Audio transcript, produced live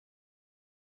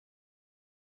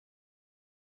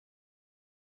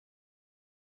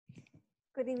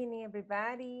Good evening,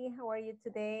 everybody. How are you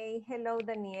today? Hello,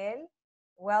 Daniel.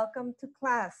 Welcome to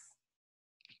class.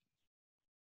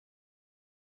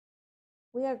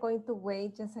 We are going to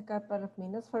wait just a couple of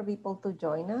minutes for people to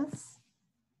join us.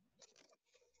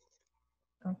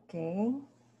 Okay.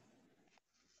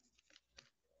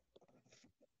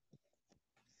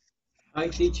 Hi,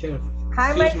 teacher.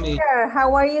 Hi, my Excuse me. dear.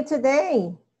 How are you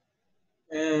today?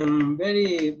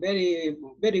 Very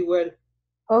well.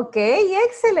 Okay,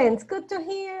 excellent. Good to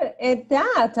hear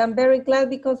that. I'm very glad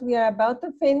because we are about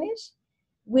to finish.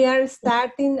 We are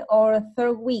starting our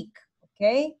third week,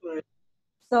 okay?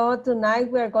 So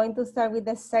tonight we are going to start with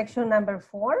the section number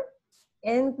 4,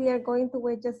 and we are going to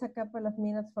wait just a couple of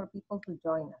minutes for people to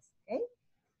join us, okay?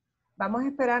 Vamos a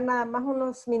esperar nada más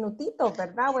unos minutitos,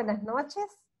 ¿verdad? Buenas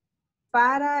noches,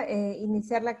 para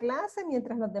iniciar la clase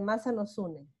mientras los demás se nos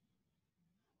unen.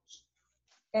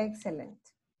 Excelente.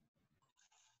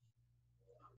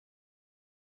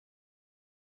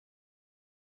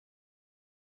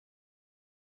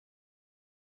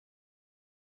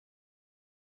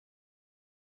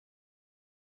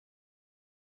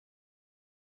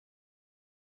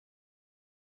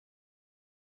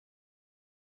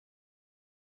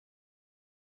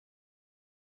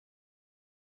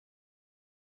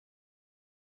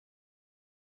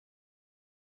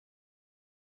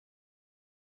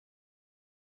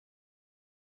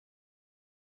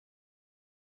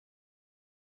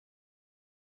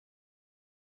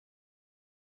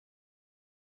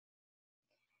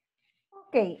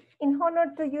 Ok, in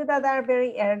honor to you that are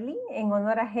very early, en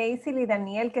honor a Hazel y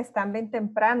Daniel que están bien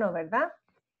temprano, ¿verdad?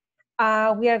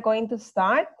 We are going to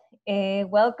start.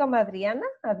 Welcome, Adriana.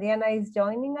 Adriana is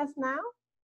joining us now.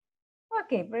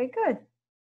 Okay, very good.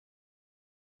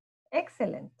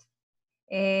 Excellent.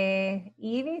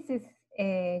 Evis is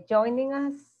joining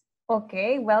us.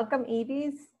 Okay, welcome,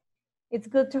 Evis. It's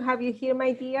good to have you here,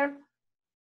 my dear.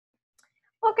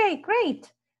 Okay, great.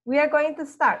 We are going to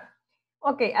start.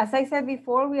 Okay, as I said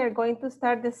before, we are going to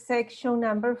start the section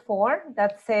number 4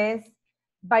 that says,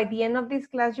 by the end of this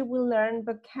class, you will learn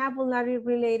vocabulary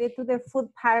related to the food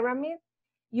pyramid.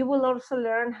 You will also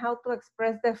learn how to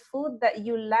express the food that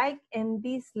you like and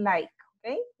dislike,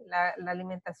 okay? La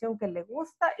alimentación que le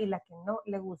gusta y la que no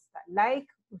le gusta. Like,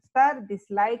 gustar,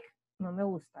 dislike, no me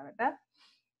gusta, ¿verdad?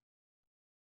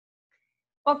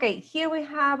 Okay, here we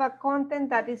have a content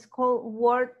that is called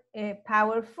word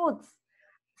power foods.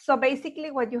 So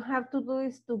basically what you have to do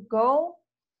is to go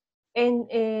and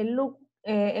look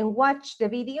and watch the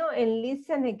video and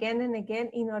listen again and again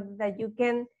in order that you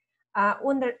can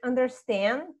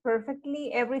understand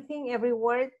perfectly everything, every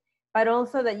word, but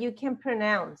also that you can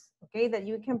pronounce, okay? That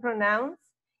you can pronounce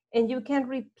and you can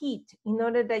repeat in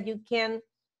order that you can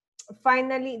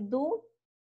finally do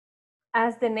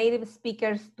as the native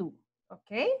speakers do,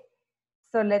 okay?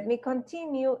 So let me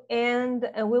continue, and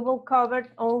we will cover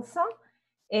also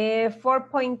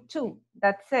 4.2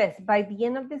 that says, by the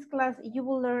end of this class, you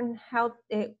will learn how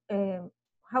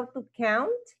to count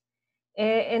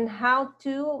and how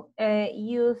to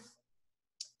use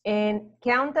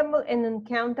countable and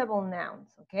uncountable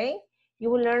nouns, okay? You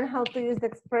will learn how to use the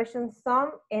expression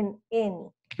some and any.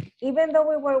 Even though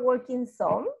we were working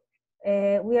some,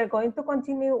 we are going to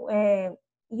continue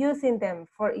using them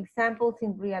for examples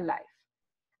in real life.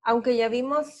 Aunque ya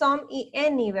vimos some y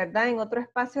any, ¿verdad? En otro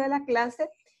espacio de la clase,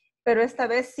 pero esta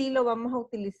vez sí lo vamos a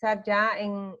utilizar ya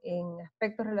en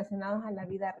aspectos relacionados a la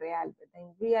vida real, ¿verdad?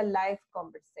 En real life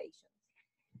conversations.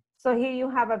 So here you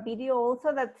have a video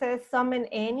also that says some and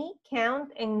any,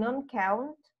 count and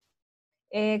non-count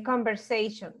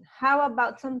conversation. How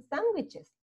about some sandwiches?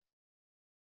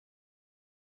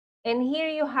 And here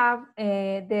you have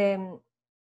the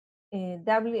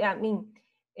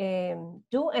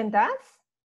do and does.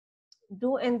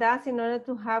 Do and does in order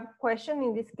to have question.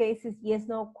 In this case is yes,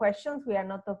 no questions. We are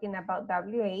not talking about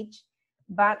WH,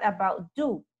 but about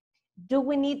do. Do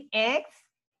we need eggs?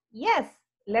 Yes,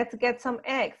 let's get some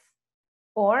eggs.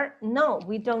 Or no,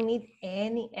 we don't need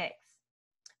any eggs.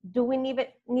 Do we need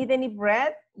any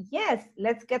bread? Yes,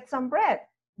 let's get some bread.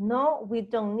 No, we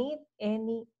don't need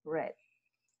any bread.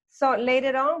 So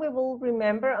later on, we will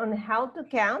remember on how to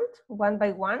count one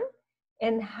by one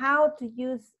and how to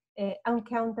use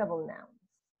uncountable nouns.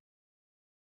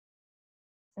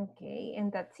 Okay,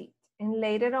 and that's it. And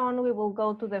later on, we will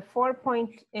go to the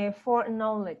 4.4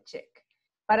 knowledge check.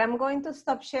 But I'm going to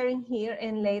stop sharing here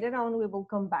and later on we will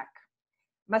come back.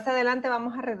 Más adelante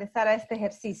vamos a regresar a este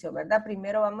ejercicio, ¿verdad?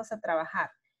 Primero vamos a trabajar.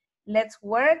 Let's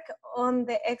work on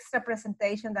the extra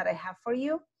presentation that I have for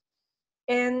you.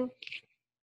 And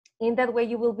in that way,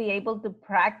 you will be able to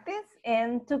practice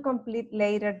and to complete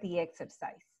later the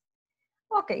exercise.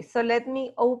 Okay, so let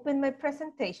me open my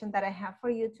presentation that I have for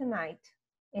you tonight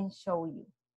and show you.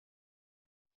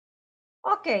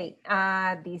 Okay,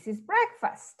 this is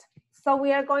breakfast. So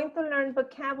we are going to learn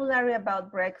vocabulary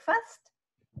about breakfast,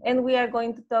 and we are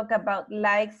going to talk about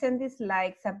likes and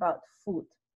dislikes about food.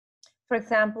 For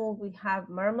example, we have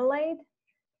marmalade,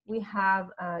 we have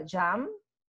jam,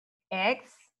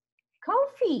 eggs,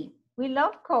 coffee. We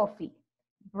love coffee,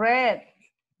 bread,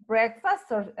 breakfast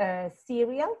or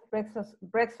cereal,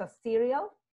 breakfast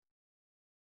cereal.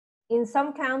 In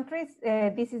some countries,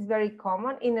 this is very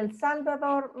common. In El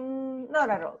Salvador, not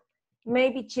at all.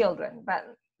 Maybe children,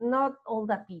 but not all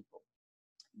the people.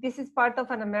 This is part of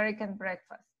an American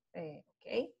breakfast,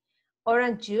 okay?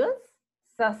 Orange juice,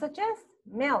 sausages,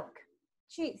 milk,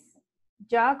 cheese,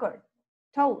 yogurt,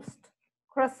 toast,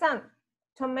 croissant,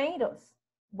 tomatoes,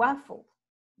 waffles,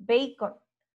 bacon,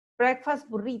 breakfast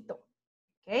burrito,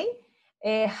 okay?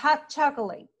 Hot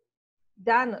chocolate,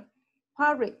 donut,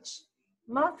 porridge,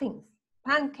 muffins,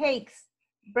 pancakes,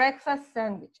 breakfast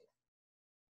sandwiches.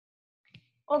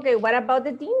 Okay, what about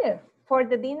the dinner? For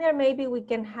the dinner, maybe we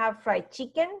can have fried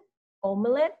chicken,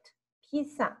 omelette,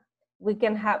 pizza. We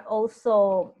can have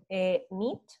also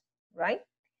meat, right?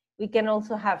 We can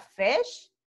also have fish,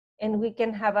 and we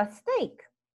can have a steak.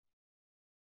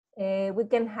 We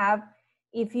can have,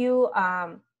 if you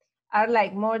are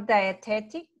like more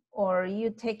dietetic or you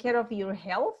take care of your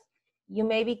health, you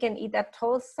maybe can eat a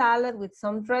toast salad with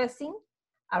some dressing,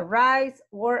 a rice,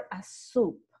 or a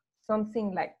soup,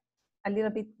 something like a little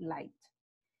bit light.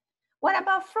 What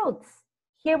about fruits?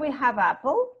 Here we have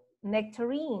apple,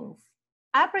 nectarines,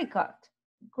 apricot,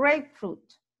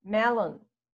 grapefruit, melon,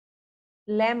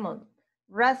 lemon,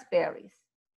 raspberries,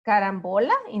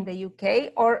 carambola in the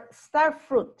UK, or star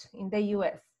fruit in the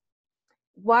US,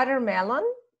 watermelon,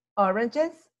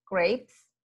 oranges, grapes,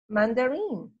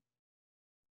 mandarin,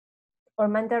 or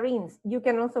mandarins. You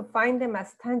can also find them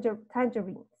as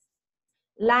tangerines,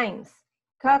 limes,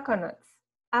 coconuts,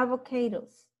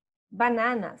 avocados,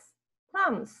 bananas,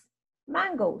 plums,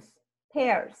 mangoes,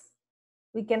 pears.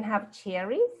 We can have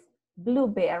cherries,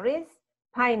 blueberries,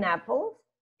 pineapples,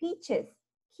 peaches,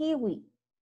 kiwi,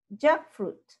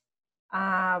 jackfruit,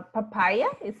 papaya,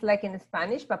 it's like in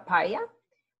Spanish, papaya,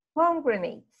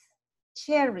 pomegranates,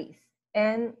 cherries,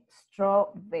 and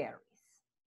strawberries.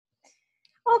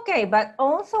 Okay, but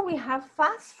also we have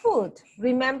fast food.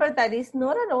 Remember that it's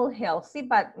not at all healthy,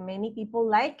 but many people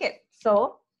like it.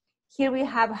 So here we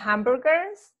have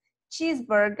hamburgers,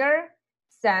 cheeseburger,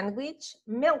 sandwich,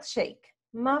 milkshake,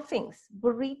 muffins,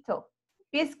 burrito,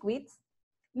 biscuits.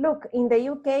 Look, in the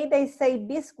UK, they say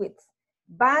biscuits,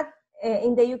 but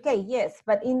in the UK, yes,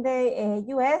 but in the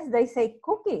US, they say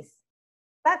cookies,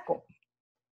 taco.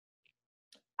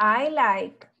 I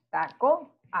like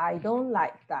taco. I don't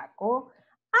like taco.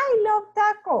 I love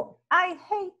taco. I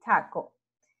hate taco.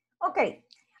 Okay,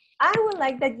 I would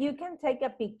like that you can take a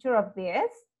picture of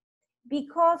this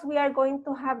because we are going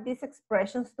to have these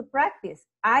expressions to practice.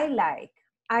 I like,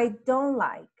 I don't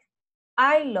like,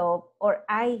 I love, or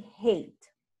I hate.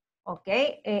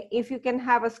 Okay, if you can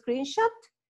have a screenshot,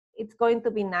 it's going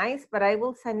to be nice, but I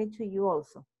will send it to you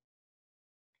also.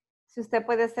 Si usted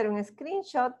puede hacer un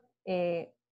screenshot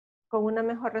con una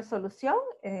mejor resolución,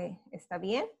 está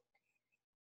bien.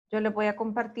 Yo le voy a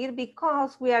compartir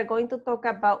because we are going to talk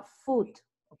about food,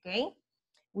 okay?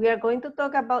 We are going to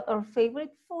talk about our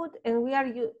favorite food and we are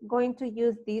going to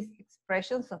use these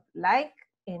expressions of like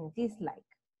and dislike.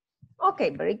 Okay,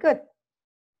 very good.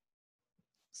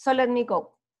 So let me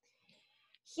go.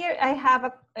 Here I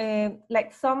have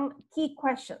like some key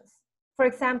questions. For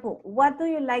example, what do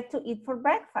you like to eat for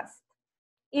breakfast?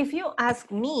 If you ask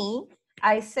me,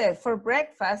 I said for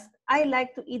breakfast, I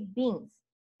like to eat beans,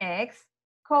 eggs,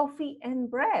 coffee, and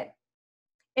bread.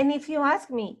 And if you ask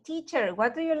me, teacher,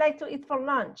 what do you like to eat for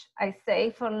lunch? I say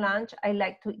for lunch, I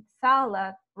like to eat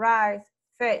salad, rice,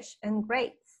 fish, and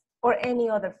grapes, or any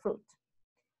other fruit.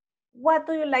 What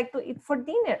do you like to eat for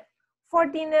dinner? For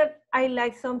dinner, I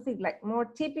like something like more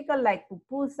typical, like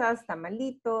pupusas,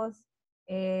 tamalitos,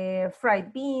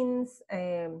 fried beans,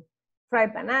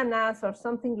 fried bananas, or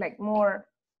something like more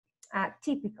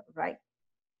typical, right?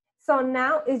 So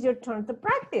now is your turn to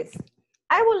practice.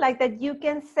 I would like that you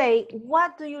can say,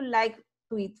 what do you like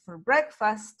to eat for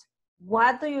breakfast?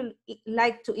 What do you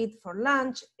like to eat for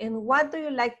lunch? And what do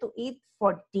you like to eat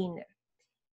for dinner?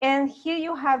 And here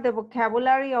you have the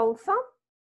vocabulary also.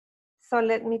 So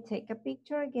let me take a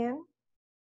picture again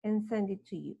and send it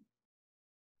to you.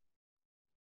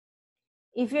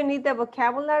 If you need the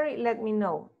vocabulary, let me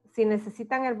know. Si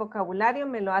necesitan el vocabulario,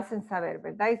 me lo hacen saber,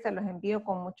 ¿verdad? Y se los envío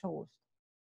con mucho gusto.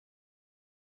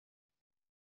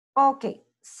 Okay,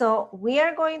 So we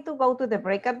are going to go to the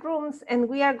breakout rooms and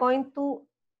we are going to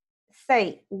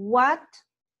say, what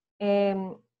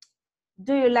do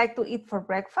you like to eat for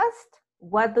breakfast?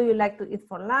 What do you like to eat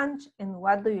for lunch? And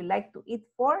what do you like to eat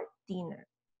for dinner?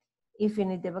 If you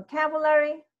need the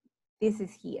vocabulary, this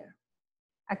is here.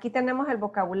 Aquí tenemos el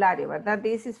vocabulario, ¿verdad?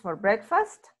 This is for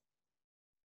breakfast.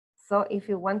 So if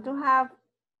you want to have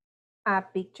a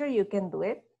picture, you can do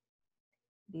it.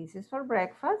 This is for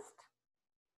breakfast.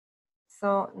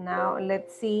 So now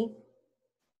let's see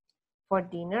for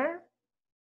dinner.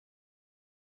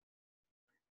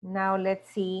 Now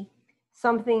let's see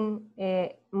something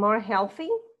more healthy,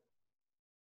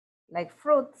 like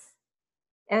fruits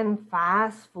and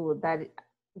fast food that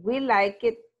we like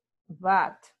it,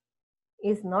 but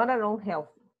it's not at all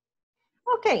healthy.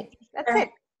 Okay, that's it.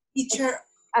 Teacher,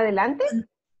 Adelante.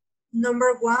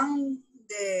 number one,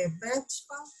 the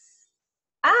breakfast.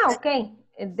 Ah, okay,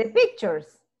 the pictures.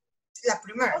 La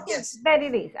primera, Okay, yes. there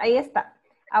it is, ahí está.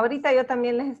 Ahorita yo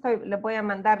también les voy a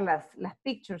mandar las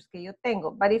pictures que yo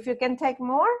tengo. But if you can take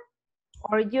more,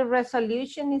 or your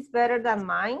resolution is better than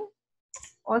mine,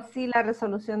 o si la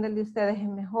resolución del de ustedes es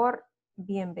mejor,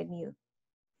 bienvenido.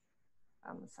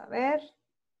 Vamos a ver.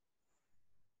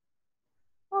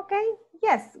 Okay,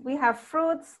 yes, we have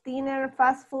fruits, dinner,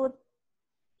 fast food,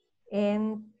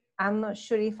 and I'm not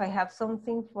sure if I have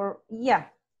something for, yeah.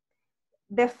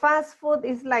 The fast food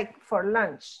is like for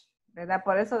lunch, ¿verdad?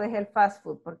 Por eso dejé el fast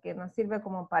food, porque nos sirve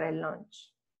como para el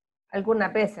lunch.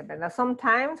 Algunas veces, ¿verdad?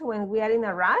 Sometimes when we are in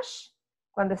a rush,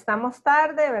 cuando estamos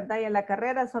tarde, ¿verdad? Y en la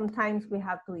carrera, sometimes we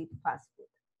have to eat fast food.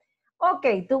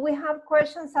 Okay, do we have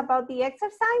questions about the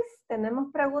exercise?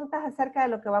 ¿Tenemos preguntas acerca de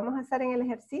lo que vamos a hacer en el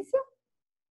ejercicio?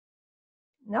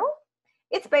 No?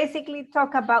 It's basically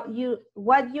talk about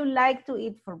what you like to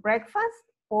eat for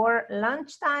breakfast, for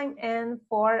lunchtime, and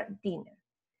for dinner.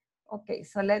 Okay,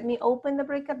 so let me open the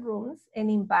breakout rooms and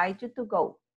invite you to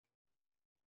go.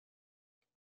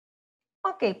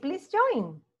 Okay, please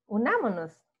join.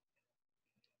 Unámonos.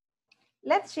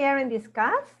 Let's share and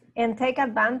discuss and take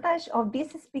advantage of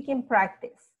this speaking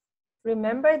practice.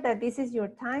 Remember that this is your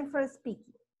time for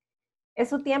speaking. Es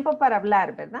su tiempo para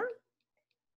hablar, ¿verdad?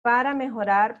 Para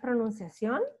mejorar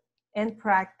pronunciación and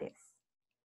practice.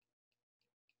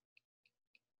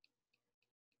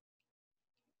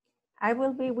 I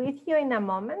will be with you in a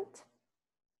moment.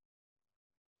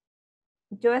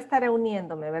 Yo estaré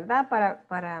uniéndome, ¿verdad?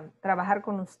 Para trabajar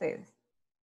con ustedes.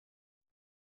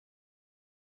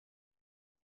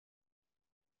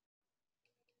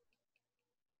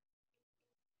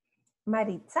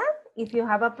 Maritza, if you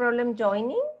have a problem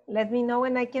joining, let me know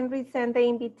and I can resend the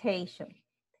invitation.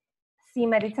 Si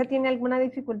Maritza tiene alguna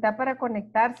dificultad para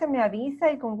conectarse, me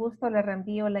avisa y con gusto le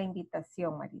reenvío la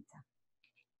invitación, Maritza.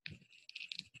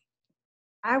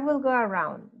 I will go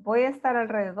around. Voy a estar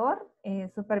alrededor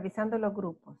supervisando los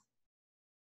grupos.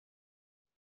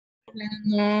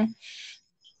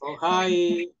 Oh,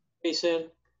 hi,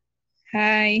 Hazel.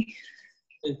 Hi.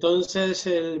 Entonces,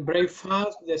 el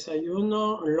breakfast,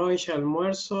 desayuno, lunch,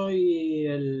 almuerzo y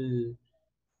el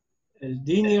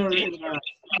dinner.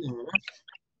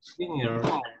 Dinner.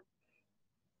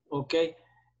 Ok.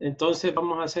 Entonces,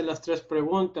 vamos a hacer las tres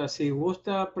preguntas. Si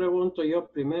gusta, pregunto yo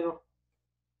primero.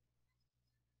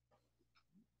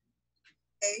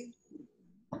 Okay.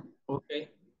 Ok.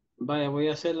 Vaya, voy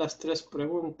a hacer las tres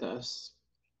preguntas.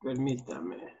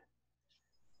 Permítame.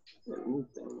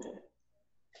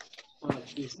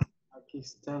 Aquí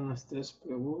están las tres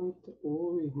preguntas.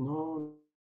 Uy, no.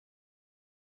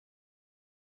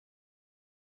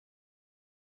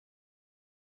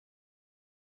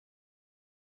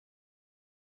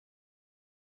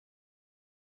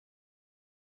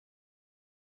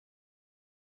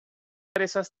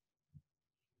 Esas,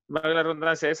 valga la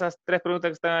redundancia, esas tres preguntas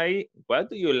que están ahí. What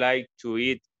do you like to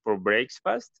eat for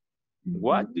breakfast?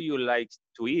 What do you like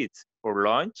to eat for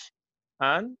lunch?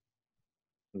 And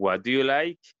what do you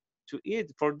like to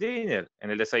eat for dinner? En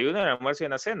el desayuno, en el almuerzo y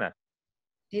en la cena.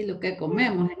 Sí, lo que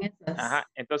comemos en esas. Ajá,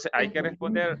 entonces hay que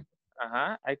responder,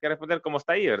 como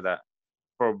está ahí, ¿verdad?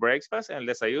 For breakfast, en el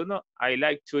desayuno, I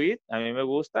like to eat, a mí me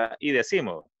gusta, y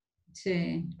decimos.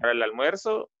 Sí. Para el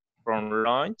almuerzo, from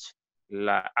lunch,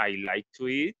 I like to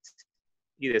eat,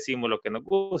 y decimos lo que nos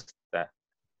gusta.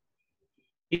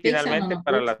 Y Pizza finalmente no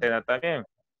para la cena también.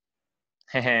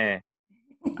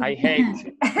 I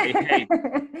hate.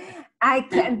 I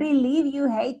can't believe you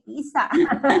hate pizza.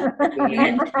 Está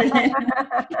bien. I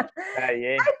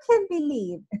can't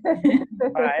believe.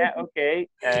 Vaya, ok.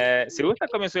 Si gusta,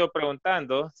 comienzo yo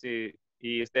preguntando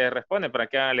y ustedes responden para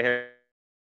que hagan el ejercicio.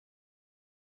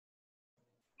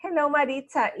 Hello,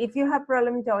 Maritza. If you have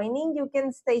problem joining, you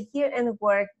can stay here and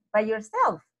work by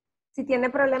yourself. Si tiene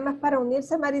problemas para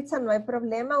unirse, Maritza, no hay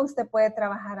problema. Usted puede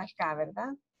trabajar acá,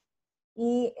 ¿verdad?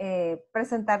 Y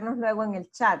presentarnos luego en el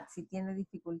chat si tiene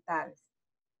dificultades.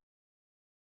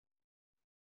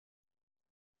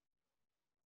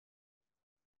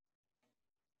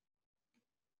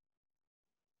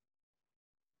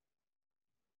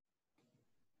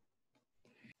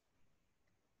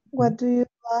 What do you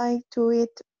like to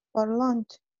eat for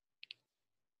lunch?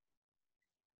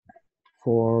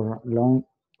 For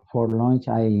lunch,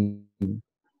 I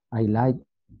like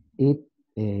eat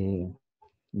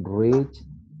rich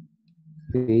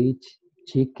fish,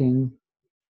 chicken,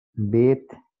 beef,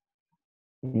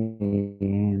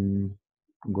 and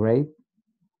grape,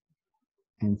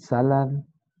 and salad,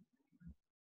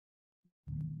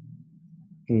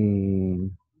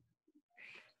 and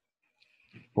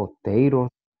potatoes,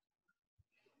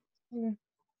 Mm.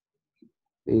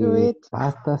 You eat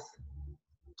pastas.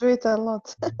 You eat a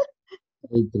lot.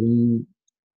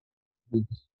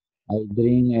 I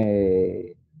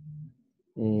drink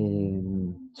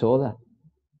soda.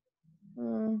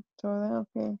 Soda,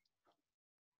 okay.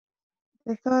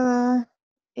 The soda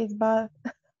is bad.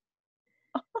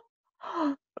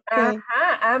 Okay.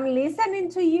 I'm listening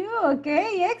to you.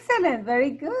 Okay, excellent.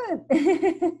 Very good.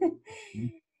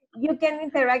 You can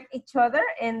interact each other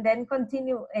and then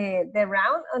continue the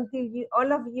round until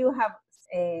all of you have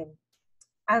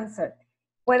answered.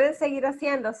 Pueden seguir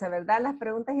haciéndose, ¿verdad? Las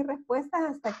preguntas y respuestas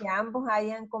hasta que ambos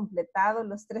hayan completado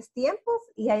los 3 tiempos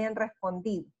y hayan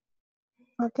respondido.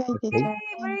 Okay, Okay, teacher.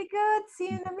 very good. See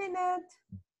you in a minute.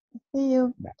 See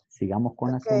you. Sigamos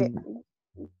con la Okay. segunda.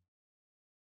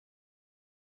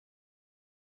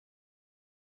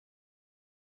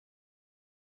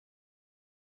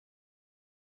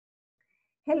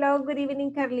 Hello, good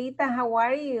evening, Carlita. How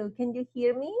are you? Can you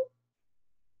hear me?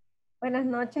 Buenas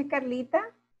noches, Carlita.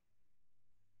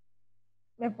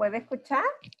 ¿Me puede escuchar?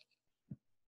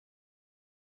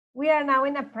 We are now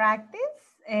in a practice.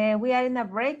 We are in a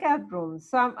breakout room.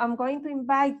 So I'm going to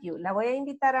invite you. La voy a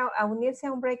invitar a unirse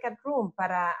a un breakout room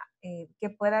para que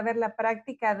pueda ver la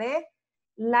práctica de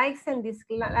likes and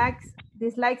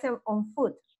dislikes on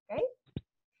food. Okay?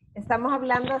 Estamos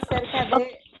hablando acerca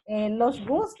de los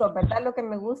gustos, ¿verdad? Lo que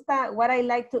me gusta, what I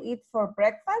like to eat for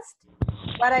breakfast,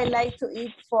 what I like to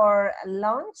eat for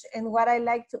lunch, and what I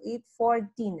like to eat for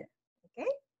dinner. Okay?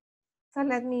 So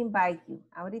let me invite you.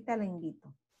 Ahorita la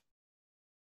invito.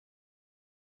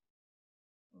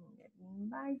 Let me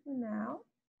invite you now.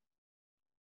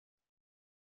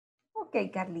 Okay,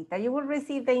 Carlita, you will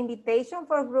receive the invitation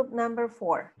for group number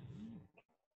 4.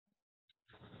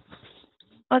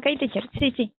 Ok, teacher.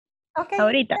 Sí, sí. Okay,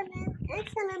 Ahorita.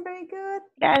 excellent, very good.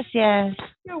 Gracias.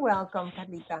 You're welcome,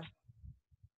 Carlita.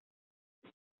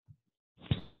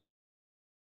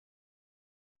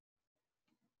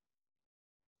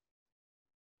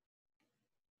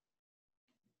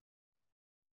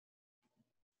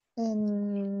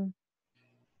 And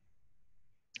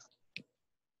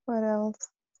what else?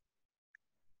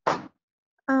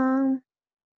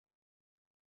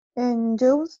 And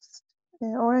juice,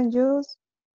 orange juice,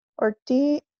 or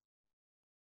tea.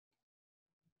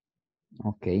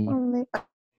 Okay. Only.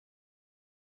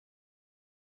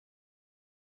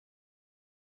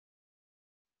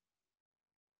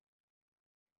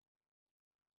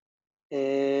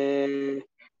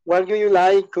 What do you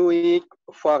like to eat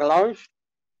for lunch?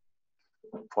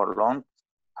 For lunch,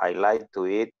 I like to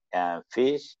eat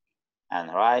fish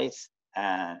and rice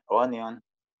and onion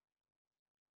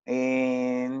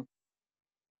and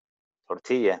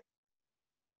tortilla.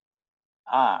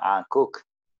 And cook.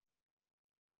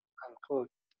 And cook.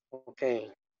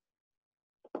 Okay.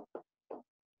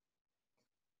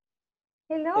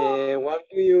 Hello. What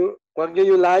do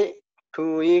you like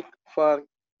to eat for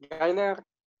dinner?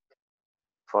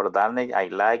 For dinner, I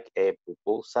like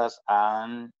pupusas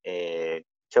and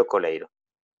chocolate.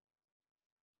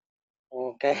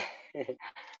 Okay.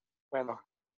 Bueno.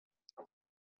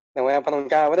 Le voy a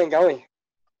preguntar a Brenca hoy.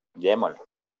 Démosle.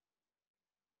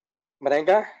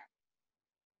 Brenca.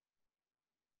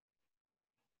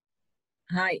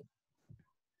 Hi.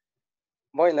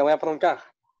 Le voy a preguntar.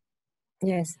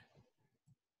 Yes.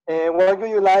 What do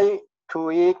you like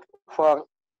to eat for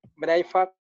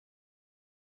breakfast?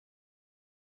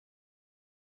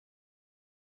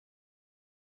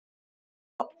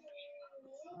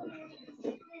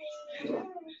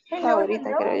 Hello, Ahorita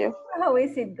hello. creo yo. How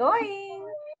is it going?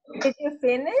 Did you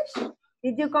finish?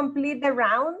 Did you complete the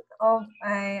round of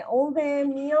all the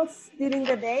meals during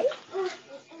the day?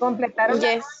 ¿Completaron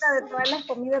la Yes. ronda de todas las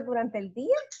comidas durante el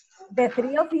día? The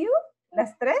 3 of you?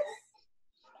 ¿Las 3?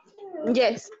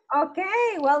 Yes.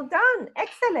 Okay, well done.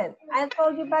 Excellent. I'll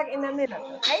call you back in a minute,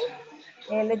 okay?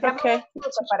 Le llamo Okay. un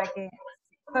minuto para que...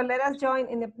 So let us join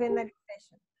in the plenary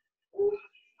session.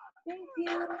 Thank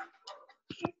you.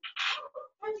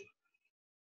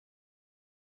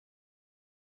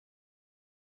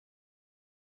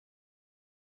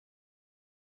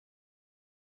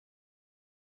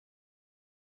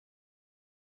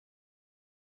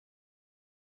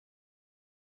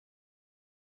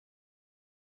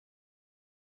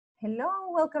 Hello,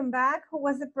 welcome back. How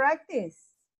was the practice?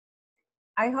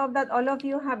 I hope that all of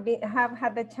you have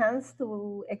had the chance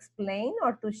to explain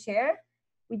or to share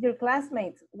with your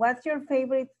classmates. What's your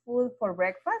favorite food for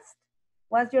breakfast?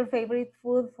 What's your favorite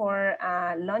food for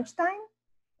lunchtime?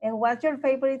 And what's your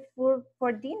favorite food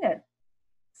for dinner?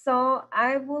 So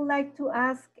I would like to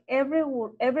ask every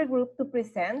group to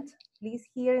present, please,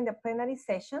 here in the plenary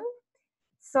session.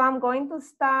 So I'm going to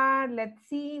start, let's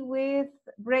see, with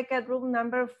breakout room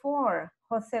number 4,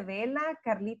 Jose Vela,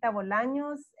 Carlita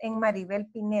Bolaños, and Maribel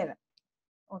Pineda,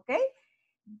 okay?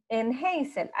 And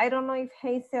Hazel, I don't know if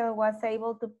Hazel was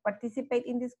able to participate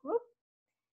in this group.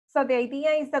 So the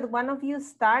idea is that one of you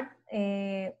start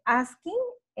asking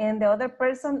and the other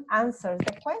person answers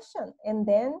the question. And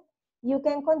then you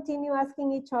can continue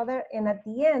asking each other, and at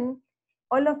the end,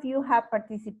 all of you have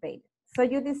participated. So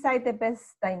you decide the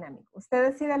best dynamic.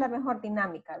 Usted decide la mejor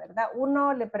dinámica, ¿verdad?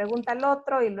 Uno le pregunta al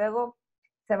otro y luego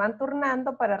se van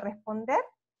turnando para responder.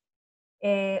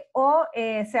 O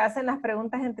se hacen las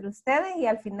preguntas entre ustedes y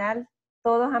al final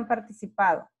todos han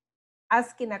participado.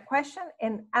 Asking a question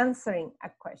and answering a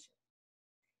question.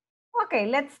 Okay,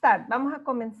 let's start. Vamos a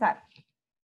comenzar.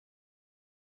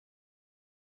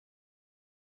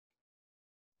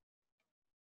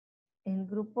 El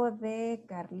grupo de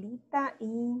Carlita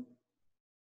y...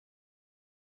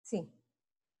 Sí.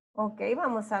 Ok,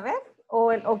 vamos a ver.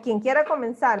 O quien quiera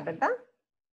comenzar, ¿verdad?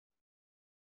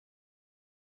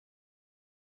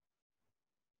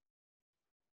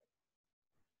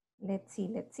 Let's see,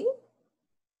 let's see.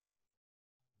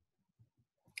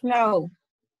 No.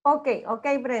 Ok,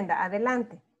 Brenda,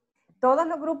 adelante. Todos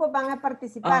los grupos van a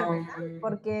participar, ¿verdad?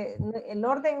 Porque el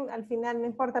orden al final no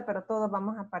importa, pero todos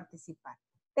vamos a participar.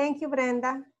 Thank you,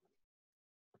 Brenda.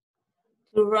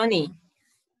 To Ronnie.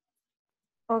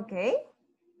 Ok.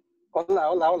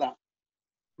 Hola.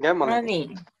 Good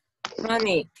morning.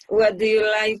 Ronnie, what do you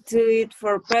like to eat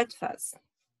for breakfast?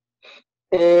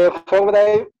 For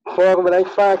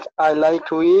breakfast, I like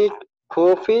to eat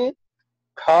coffee,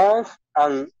 carbs,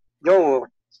 and yogurt.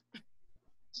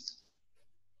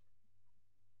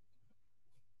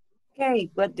 Okay,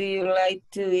 what do you like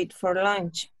to eat for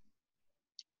lunch?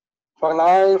 For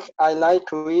lunch, I like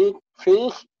to eat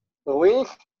fish with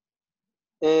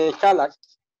salad.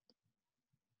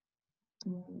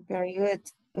 Very good.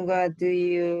 What do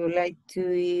you like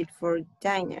to eat for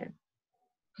dinner?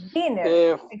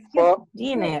 Dinner.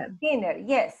 Dinner. Dinner,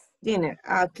 yes. Dinner.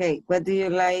 Okay. What do you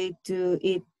like to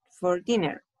eat for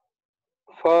dinner?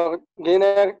 For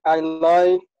dinner, I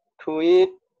like to eat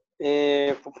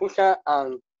pupusa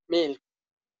and milk.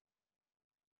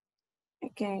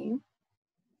 Okay.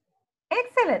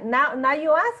 Excellent. Now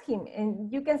you ask him,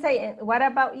 and you can say, what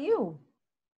about you?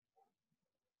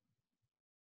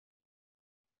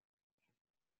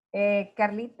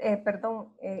 Carlita,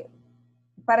 perdón,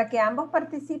 para que ambos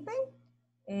participen,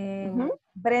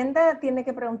 Brenda tiene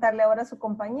que preguntarle ahora a su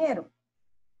compañero.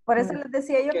 Por eso les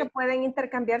decía yo que pueden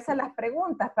intercambiarse las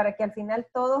preguntas, para que al final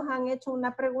todos han hecho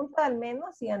una pregunta al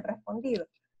menos y han respondido.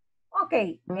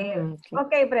 Okay,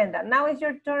 okay, Brenda, now it's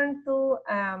your turn to,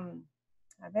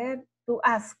 to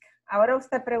ask. Ahora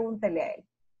usted pregúntele a él.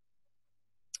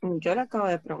 Yo le acabo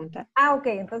de preguntar. Ah, ok,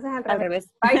 entonces al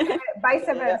revés.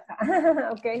 Viceversa.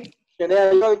 Ok.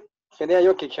 Sería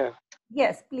yo, teacher.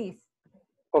 Yes, please.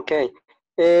 Okay.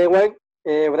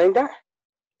 Brenda?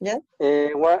 Yes?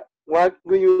 What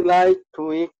do you like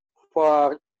to eat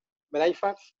for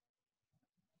breakfast?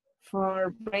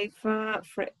 For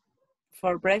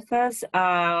breakfast,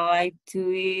 I like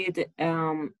to eat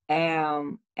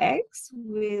eggs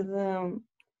with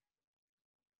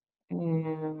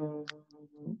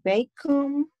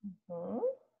bacon,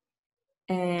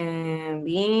 and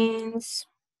beans,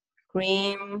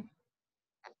 cream,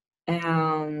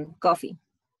 and coffee.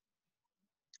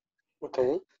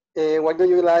 Okay. What do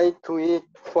you like to eat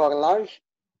for lunch?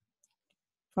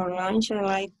 For lunch, I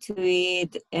like to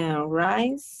eat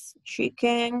rice,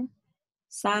 chicken,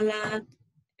 salad,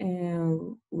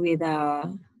 with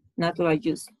a natural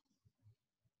juice.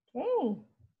 Okay.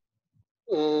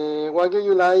 What do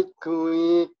you like to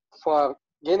eat for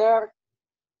dinner?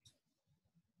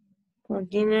 For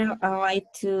dinner, I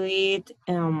like to eat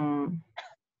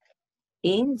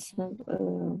beans,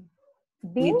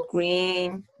 Beans? with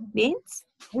green beans,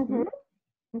 Mhm,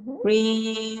 mhm.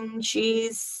 green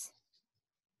cheese,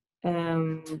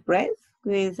 bread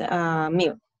with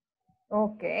milk.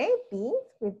 Okay, beans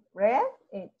with bread,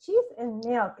 cheese, and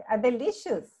milk. A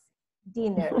delicious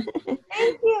dinner.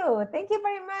 Thank you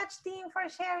very much, team, for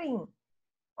sharing.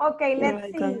 Okay, You're let's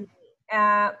see. welcome.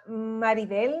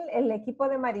 Maribel, el equipo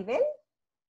de Maribel.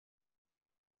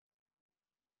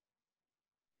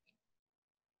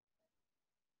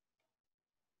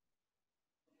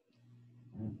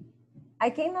 I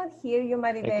cannot hear you,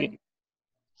 Maribel. Aquí.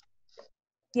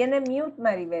 Tiene mute,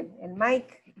 Maribel, el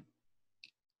mic.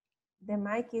 The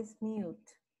mic is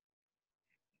mute.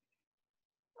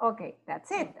 Okay,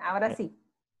 that's it. Ahora sí.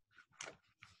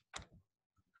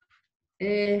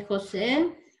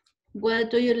 José,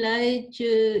 what do you like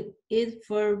to eat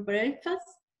for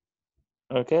breakfast?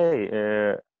 Okay.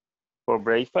 For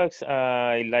breakfast,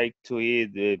 I like to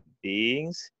eat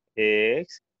beans,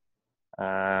 eggs,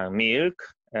 milk,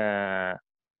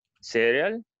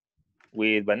 cereal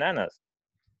with bananas.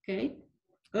 Okay.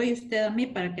 Oye usted a mí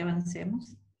para que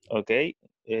avancemos. Okay.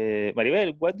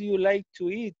 Maribel, what do you like to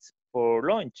eat for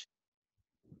lunch?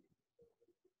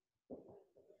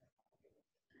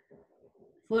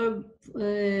 For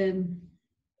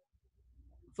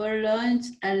lunch,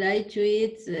 I like to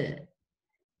eat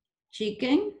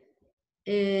chicken,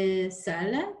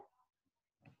 salad,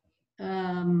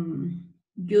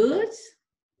 juice,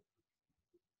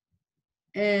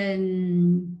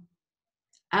 and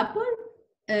apple,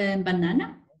 and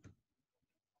banana.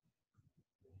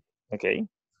 Okay.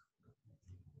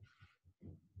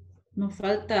 Nos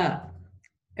falta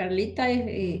Carlita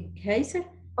y Hazel.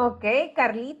 Okay,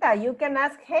 Carlita, you can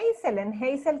ask Hazel, and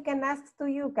Hazel can ask to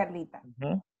you, Carlita.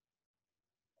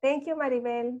 Thank you,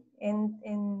 Maribel.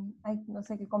 Ay, no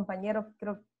sé qué compañero,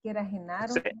 creo que era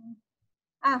Genaro. José.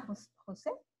 Ah,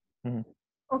 José.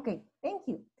 Ok, thank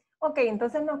you. Ok,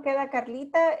 entonces nos queda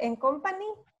Carlita en company.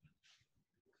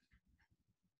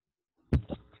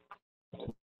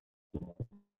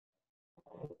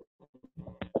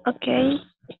 Ok.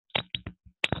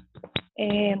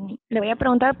 Le voy a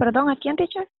preguntar, perdón, ¿a quién,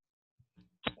 teacher?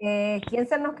 ¿Quién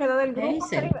se nos quedó del grupo?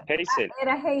 Hazel. Hazel.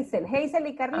 Era Hazel. Hazel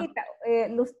y Carlita.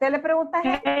 Usted le pregunta a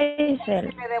Hazel.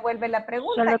 Hazel. Le devuelve la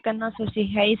pregunta. Solo que no sé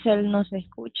si Hazel nos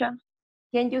escucha.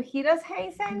 Can you hear us,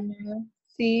 Hazel?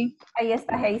 Sí. Ahí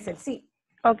está Hazel, sí.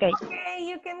 Ok. Ok,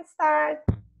 you can start.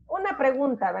 Una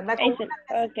pregunta, ¿verdad? Con Hazel.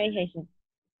 una- Ok, Hazel.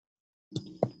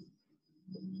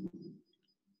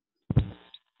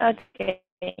 Okay.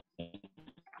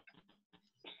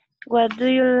 What do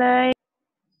you like?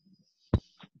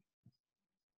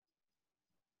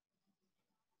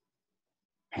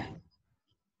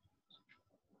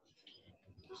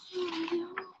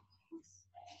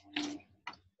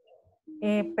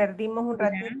 Perdimos un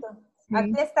ratito. Sí.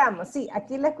 Aquí estamos, sí,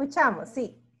 aquí la escuchamos,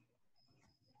 sí.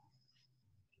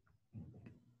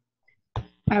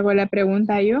 Hago la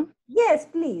pregunta yo. Yes,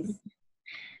 please.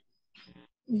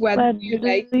 What What do you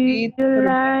like to eat you for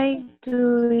like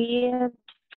to eat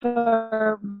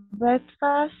for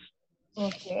breakfast?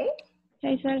 Okay.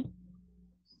 Hazel.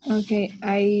 Okay,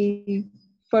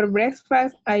 for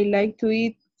breakfast I like to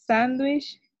eat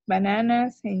sandwich,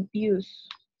 bananas and juice.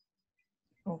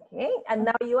 Okay, and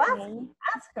now you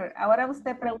ask her. Ahora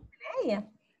usted pregunta a ella.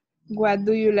 What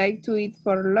do you like to eat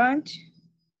for lunch?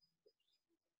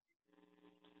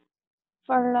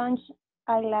 For lunch,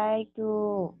 I like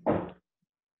to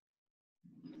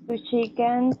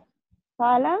chicken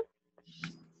salad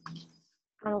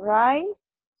and rice,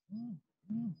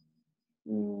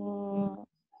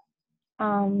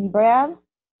 bread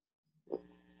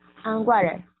and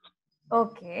water.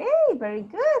 Okay, very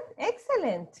good.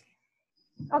 Excellent.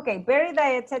 Okay, very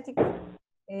dietetic.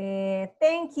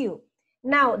 Thank you.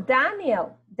 Now,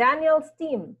 Daniel's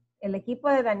team, el equipo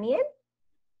de Daniel.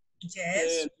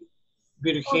 Yes.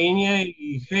 Virginia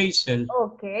y Hazel.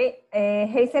 Ok,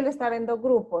 Hazel estaba en dos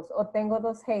grupos, o tengo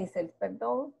dos Hazel,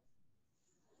 perdón.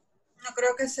 No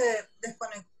creo que se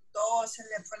desconectó, se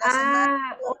le fue la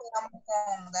señal. Lo quedamos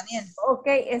con Daniel. Ok,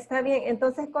 está bien.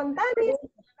 Entonces con Daniel,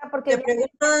 porque le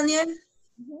pregunto a Daniel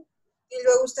y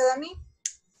luego usted a mí.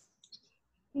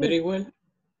 Very well.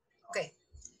 Okay.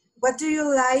 What do you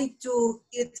like to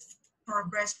eat for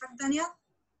breakfast, Daniel?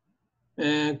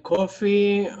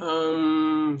 Coffee,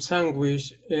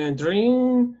 sandwich,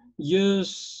 drink,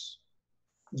 juice,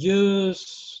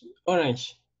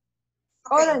 orange.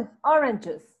 Okay. Orange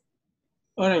juice.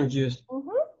 Orange juice.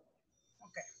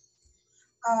 Okay.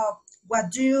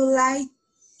 What do you like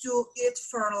to eat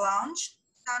for lunch,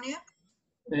 Daniel?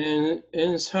 And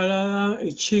ensalada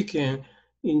y chicken.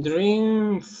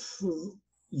 drink,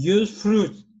 use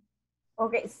fruit.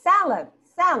 Okay, salad.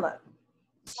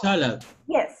 Salad.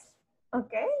 Yes.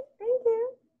 Okay, thank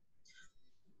you.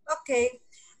 Okay.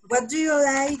 What do you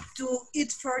like to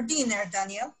eat for dinner,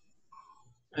 Daniel?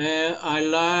 I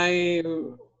like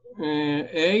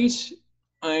eggs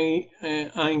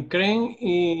and cream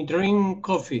and drink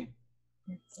coffee.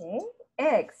 Okay,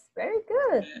 eggs. Very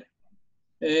good.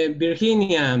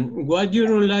 Virginia, what do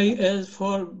you like as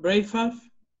for breakfast?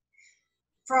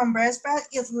 From breakfast,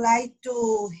 it's like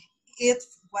to eat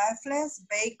waffles,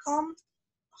 bacon,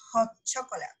 hot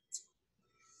chocolate.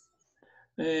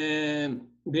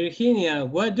 Virginia,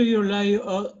 what do you like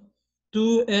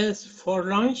to eat for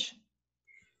lunch?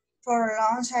 For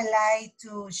lunch, I like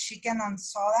to chicken and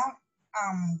soda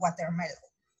and watermelon.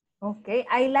 Okay,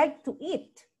 I like to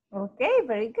eat. Okay,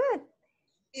 very good.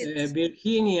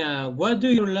 Virginia, what do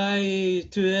you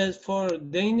like to eat for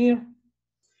dinner?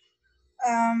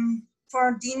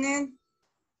 For dinner,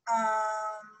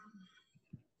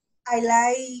 I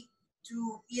like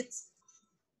to eat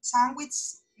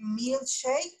sandwich,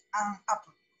 milkshake, and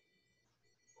apple.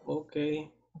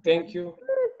 Okay, thank you.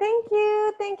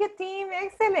 Thank you, team.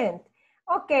 Excellent.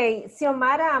 Okay,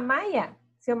 Xiomara Amaya,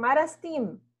 Xiomara's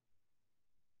team.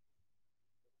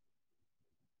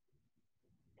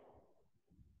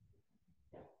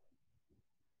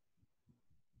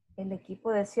 El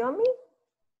equipo de Xiomi.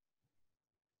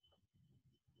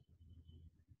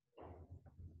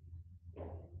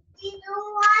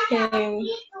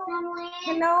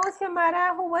 Hello,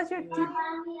 Xiomara. Who was your team?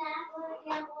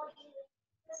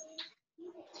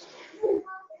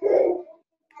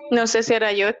 No sé si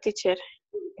era yo, teacher.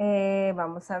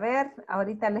 Vamos a ver.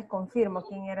 Ahorita les confirmo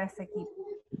quién era ese equipo.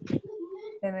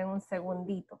 Denme un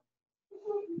segundito.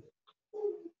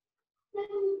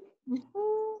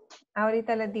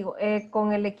 Ahorita les digo.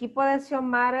 Con el equipo de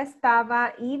Xiomara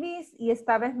estaba Ibis y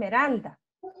estaba Esmeralda.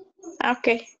 Ah, ok.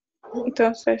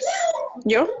 Entonces,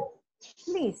 ¿yo?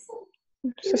 Please.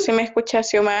 No sé si me escucha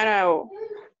Xiomara o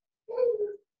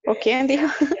quién dijo.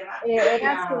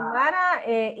 Era Xiomara,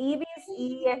 Ibis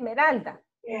y Esmeralda.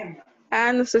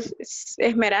 Ah, no sé si es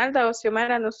Esmeralda o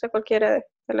Xiomara, no sé cualquiera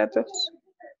de las dos.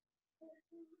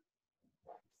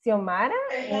 Xiomara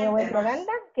o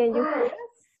Esmeralda, can you hear us?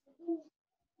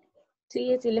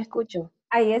 Sí, sí, le escucho.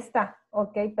 Ahí está.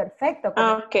 Ok, perfecto.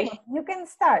 Ah, ok. You can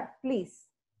start, please.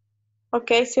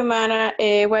 Okay, Xiomara,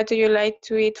 what do you like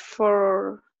to eat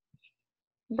for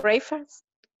breakfast?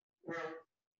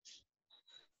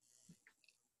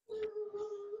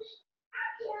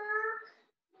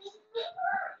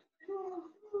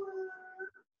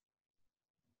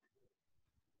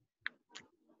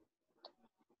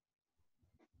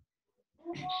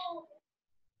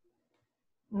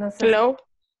 No sé. Hello?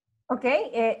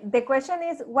 Okay, the question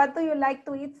is, what do you like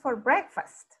to eat for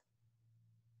breakfast?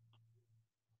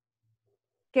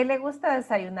 ¿Qué le gusta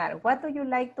desayunar? What do you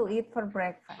like to eat for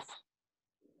breakfast?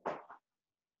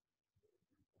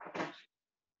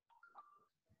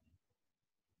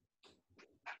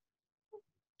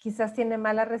 Quizás tiene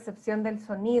mala recepción del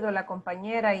sonido la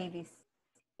compañera Iris.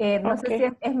 No sé si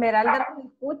Esmeralda nos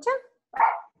escucha.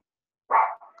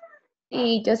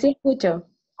 Y yo sí escucho.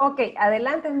 Ok,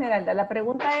 adelante Esmeralda. La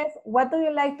pregunta es, what do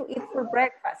you like to eat for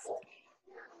breakfast?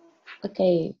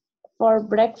 Okay, for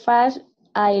breakfast,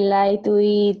 I like to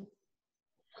eat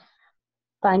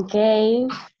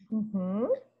pancakes,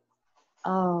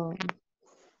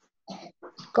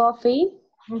 coffee,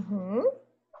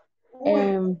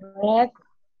 and bread.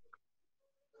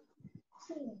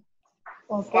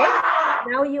 Okay,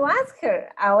 now you ask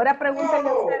her. Ahora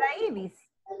pregúntale usted a Ibis.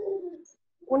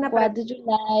 What do you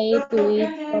like to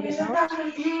eat for lunch?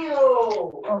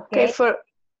 Okay,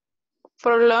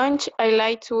 for lunch, I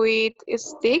like to eat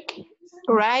steak,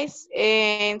 rice,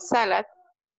 and salad.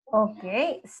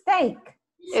 Okay, steak.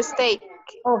 Steak.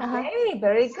 Okay,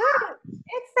 very good.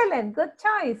 Excellent, good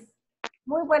choice.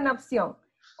 Muy buena opción.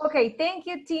 Okay, thank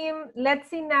you, team. Let's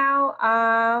see now.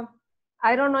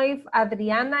 I don't know if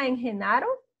Adriana and Genaro.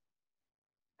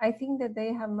 I think that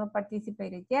they have not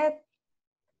participated yet.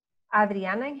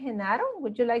 Adriana and Genaro,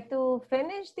 would you like to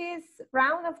finish this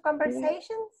round of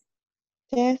conversations?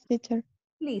 Yes, teacher.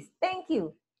 Please, thank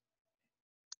you.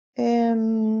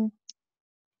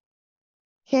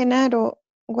 Genaro,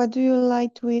 what do you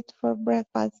like to eat for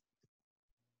breakfast?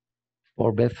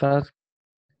 For breakfast,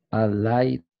 I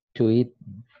like to eat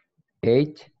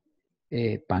egg,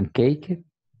 pancake,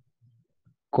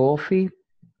 coffee,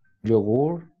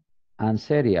 yogurt, and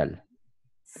cereal.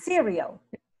 Cereal.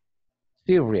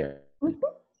 Cereal.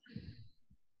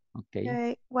 Okay.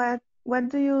 Okay. What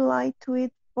do you like to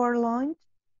eat for lunch?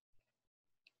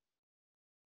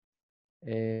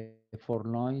 For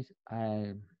lunch,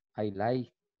 I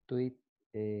like to eat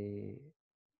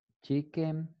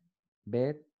chicken,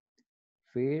 beef,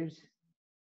 fish,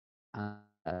 and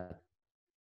salad.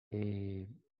 Eh,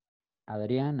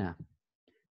 Adriana,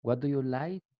 what do you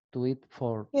like to eat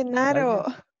for Genaro,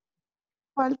 breakfast?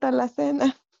 falta la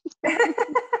cena.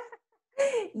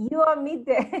 You and me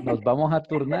there. Nos vamos a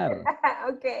turnar.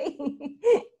 Okay.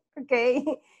 Okay.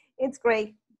 It's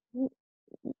great.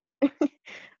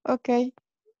 Okay,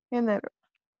 Genaro.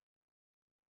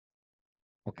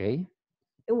 Okay.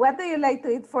 What do you like to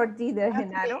eat for dinner, That's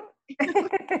me.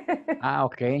 Genaro?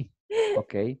 Okay.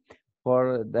 Okay.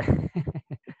 For the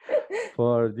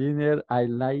for dinner, I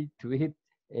like to eat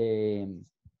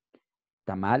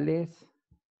tamales,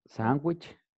 sandwich,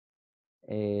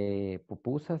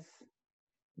 pupusas,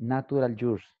 natural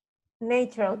juice.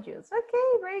 Natural juice.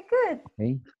 Okay, very good.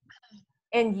 Okay.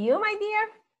 And you, my dear?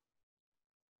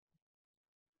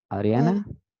 Adriana,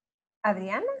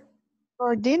 Adriana?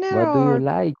 For dinner what do you or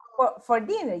like? For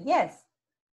dinner, yes.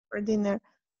 for dinner?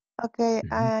 Okay,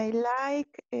 Mhm. I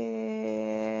like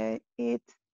eat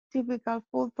typical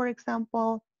food, for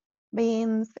example,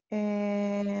 beans,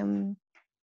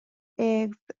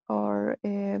 eggs, or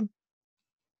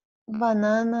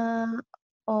banana,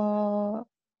 or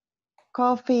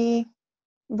coffee,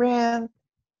 bread,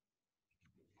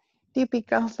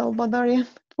 typical Salvadorian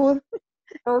food.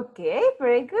 Okay,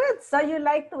 very good. So you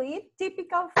like to eat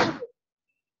typical food.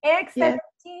 Excellent,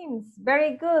 Yes. teams.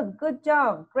 Very good. Good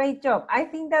job. Great job. I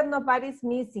think that nobody's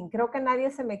missing. Creo que nadie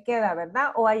se me queda,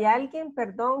 ¿verdad? O hay alguien,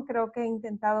 perdón, creo que he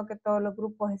intentado que todos los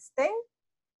grupos estén.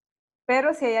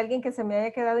 Pero si hay alguien que se me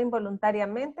haya quedado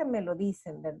involuntariamente, me lo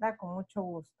dicen, ¿verdad? Con mucho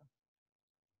gusto.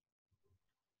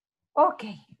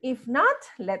 Okay, if not,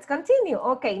 let's continue.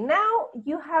 Okay, now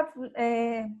you have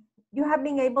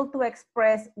been able to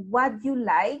express what you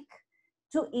like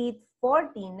to eat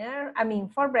for dinner,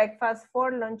 for breakfast,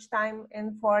 for lunchtime,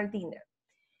 and for dinner.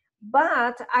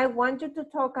 But I want you to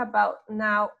talk about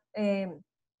now, I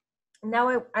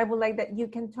would like that you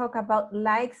can talk about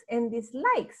likes and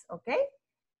dislikes, okay?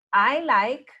 I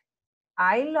like,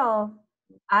 I love,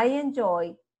 I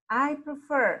enjoy, I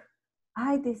prefer,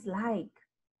 I dislike,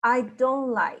 I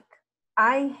don't like,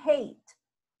 I hate,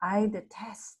 I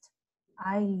detest,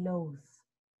 I loathe.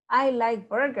 I like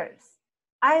burgers.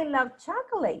 I love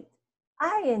chocolate.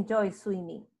 I enjoy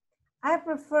swimming. I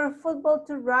prefer football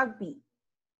to rugby.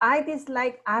 I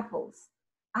dislike apples.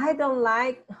 I don't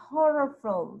like horror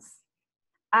films.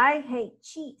 I hate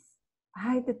cheese.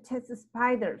 I detest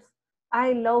spiders.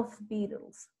 I loathe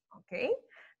beetles. Okay?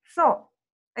 So,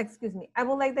 excuse me, I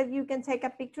would like that you can take a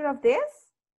picture of this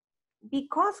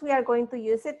because we are going to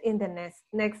use it in the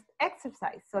next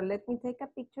exercise. So let me take a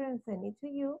picture and send it to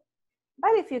you.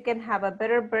 But if you can have a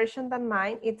better version than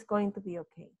mine, it's going to be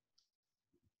okay.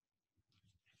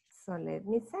 So let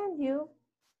me send you.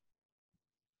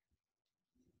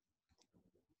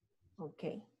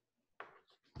 Okay.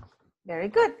 Very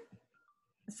good.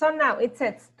 So now it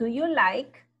says, do you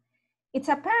like? It's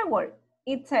a pair word.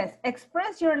 It says,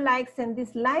 express your likes and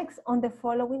dislikes on the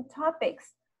following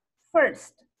topics.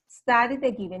 First, study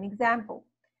the given example.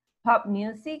 Pop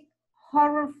music,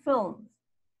 horror films,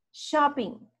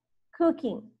 shopping,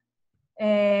 cooking,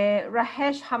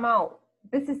 Rajesh Hamal.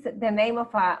 This is the name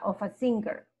of a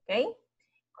singer, okay?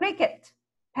 Cricket,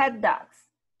 pet dogs,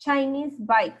 Chinese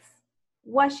bikes,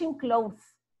 washing clothes,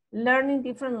 learning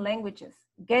different languages,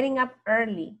 getting up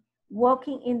early,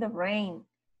 walking in the rain,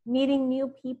 meeting new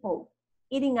people,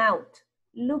 eating out,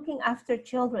 looking after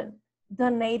children,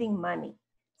 donating money.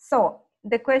 So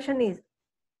the question is,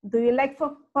 do you like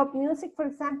pop music, for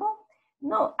example?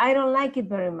 No, I don't like it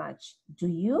very much. Do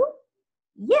you?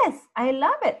 Yes, I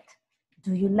love it.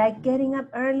 Do you like getting up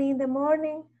early in the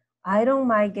morning? I don't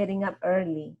mind getting up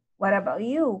early. What about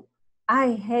you?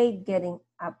 I hate getting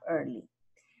up early.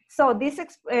 So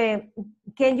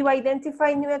can you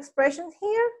identify new expressions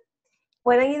here?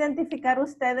 ¿Pueden identificar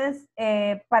ustedes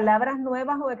palabras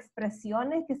nuevas o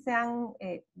expresiones que sean,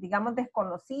 digamos,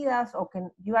 desconocidas o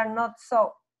que you are not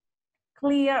so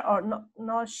clear or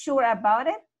not sure about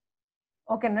it?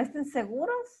 ¿O que no estén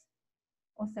seguros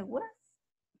o seguras?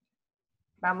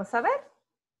 Vamos a ver.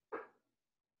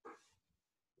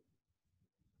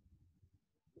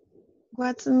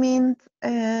 What means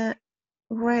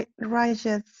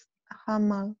Rajesh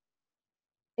Hamal?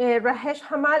 Rajesh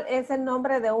Hamal es el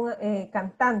nombre de un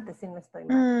cantante, si no estoy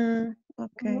mal.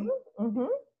 Okay.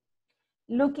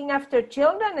 Looking after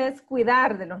children es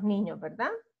cuidar de los niños,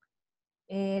 ¿verdad?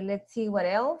 Let's see what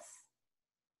else.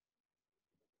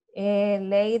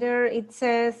 Later it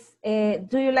says,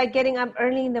 do you like getting up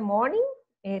early in the morning?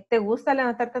 ¿Te gusta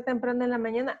levantarte temprano en la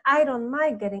mañana? I don't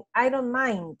mind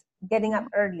getting up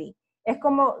early. Es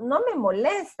como, no me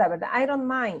molesta, ¿verdad? I don't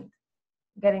mind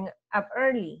getting up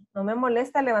early. No me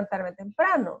molesta levantarme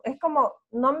temprano. Es como,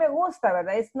 no me gusta,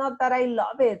 ¿verdad? It's not that I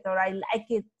love it or I like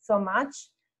it so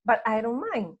much, but I don't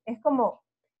mind. Es como,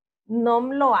 no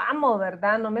lo amo,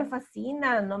 ¿verdad? No me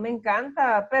fascina, no me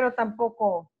encanta, pero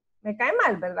tampoco me cae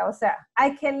mal, ¿verdad? O sea,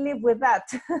 I can live with that.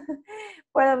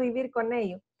 Puedo vivir con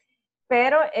ello.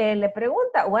 Pero le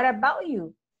pregunta, what about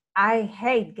you? I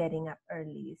hate getting up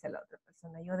early, dice la otra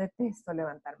persona. Yo detesto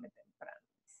levantarme temprano.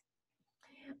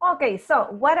 Okay, so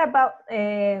what about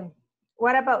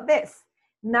this?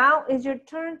 Now is your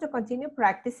turn to continue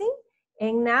practicing.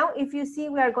 And now if you see,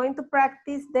 we are going to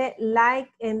practice the like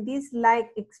and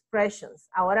dislike expressions.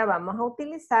 Ahora vamos a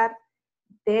utilizar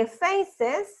the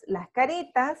faces, las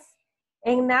caritas.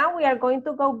 And now we are going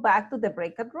to go back to the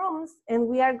breakout rooms and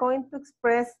we are going to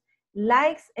express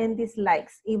likes and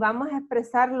dislikes. Y vamos a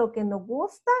expresar lo que nos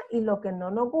gusta y lo que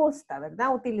no nos gusta,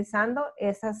 ¿verdad? Utilizando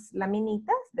esas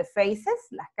laminitas de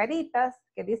faces, las caritas,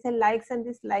 que dicen likes and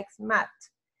dislikes match.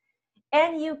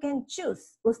 And you can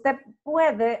choose. Usted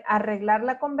puede arreglar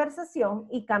la conversación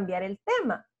y cambiar el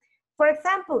tema. For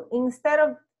example,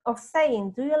 instead of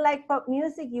saying, do you like pop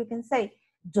music? You can say,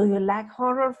 do you like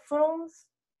horror films?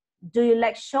 Do you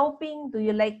like shopping? Do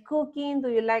you like cooking? Do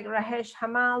you like Rajesh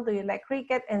Hamal? Do you like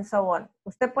cricket? And so on.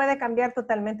 Usted puede cambiar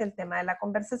totalmente el tema de la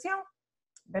conversación,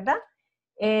 ¿verdad?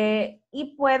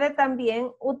 Y puede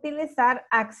también utilizar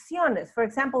acciones. For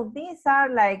example, these are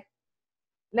like,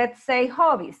 let's say,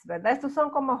 hobbies, ¿verdad? Estos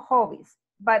son como hobbies,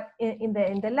 but in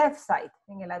the left side,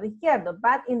 en el lado izquierdo.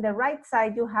 But in the right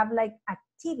side, you have like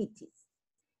activities.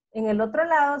 En el otro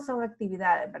lado son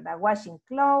actividades, ¿verdad? Washing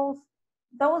clothes.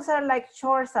 Those are like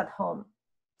chores at home.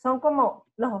 Son como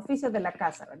los oficios de la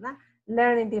casa, ¿verdad?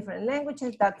 Learning different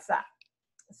languages, that's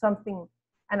something,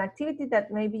 an activity that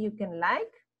maybe you can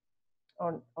like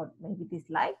or maybe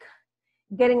dislike.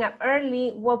 Getting up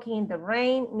early, walking in the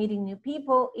rain, meeting new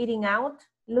people, eating out,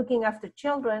 looking after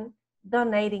children,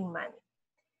 donating money.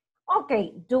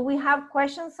 Okay, do we have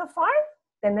questions so far?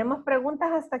 ¿Tenemos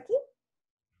preguntas hasta aquí?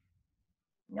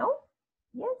 No?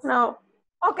 Yes? No.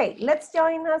 Okay, let's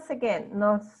join us again.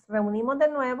 Nos reunimos de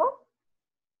nuevo.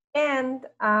 And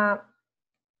I'm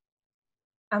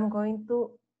going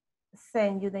to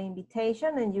send you the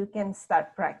invitation and you can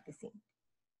start practicing.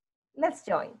 Let's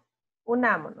join.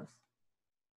 Unámonos.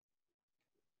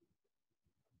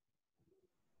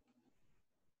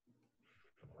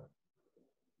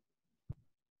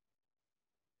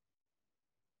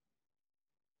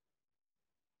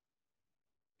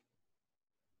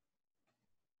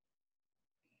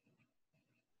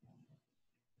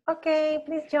 Okay,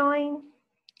 please join.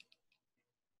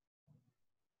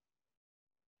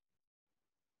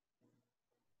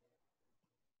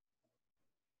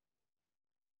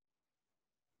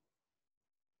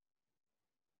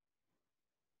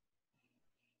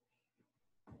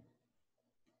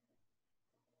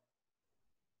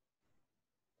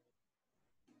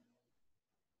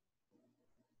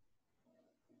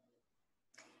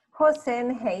 Jose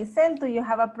and Hazel, do you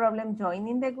have a problem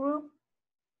joining the group?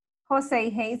 Jose y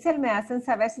Hazel me hacen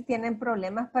saber si tienen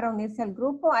problemas para unirse al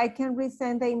grupo. I can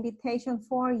resend the invitation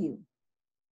for you.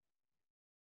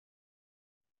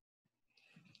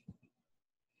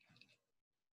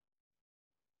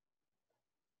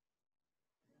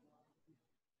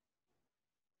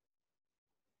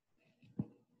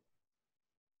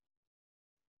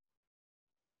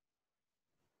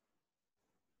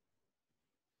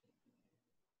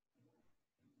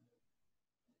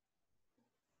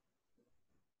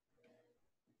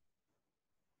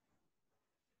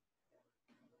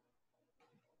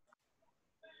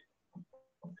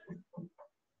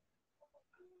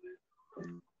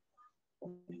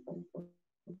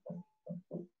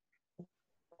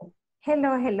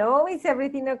 Hello, hello. Is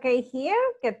everything okay here?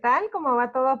 ¿Qué tal? ¿Cómo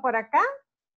va todo por acá?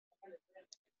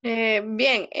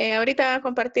 Bien, ahorita voy a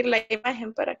compartir la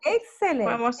imagen para que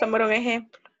podamos tomar un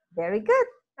ejemplo. Very good.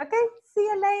 Okay, see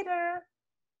you later.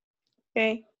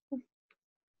 Okay.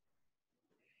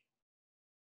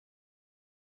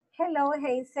 Hello,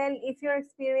 Hazel. If you're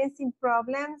experiencing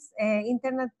problems,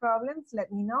 internet problems,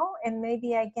 let me know and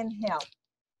maybe I can help.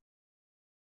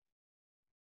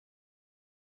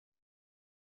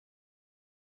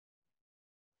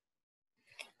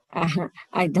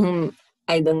 I don't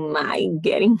mind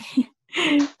getting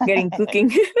cooking.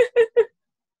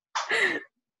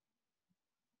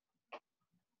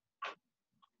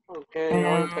 Okay,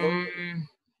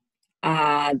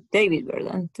 David,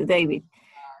 ¿verdad? To David.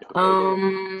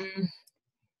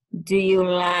 Do you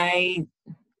like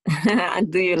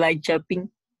Do you like shopping?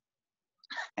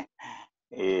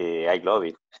 I love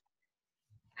it.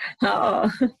 Oh,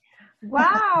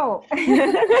 Wow.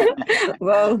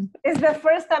 wow. It's the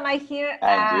first time I hear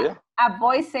And you? a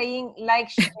boy saying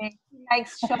likes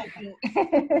shopping.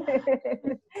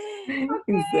 Okay.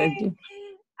 Exactly.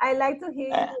 I like to hear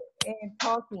Ah, you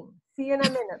talking. See you in a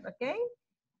minute, okay?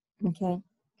 Okay.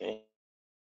 okay.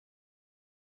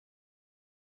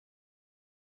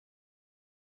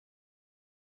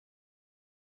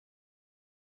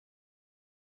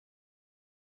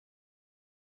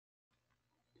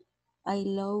 I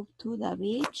love to the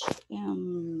beach.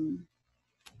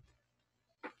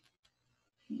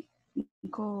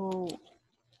 Go,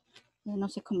 no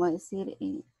sé cómo decir,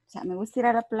 o sea, me gusta ir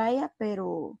a la playa,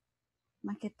 pero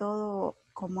más que todo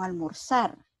como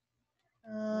almorzar.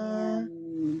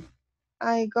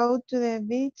 I go to the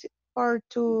beach or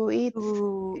to eat.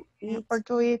 Or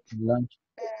to eat Lunch.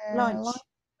 Lunch.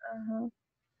 Uh-huh.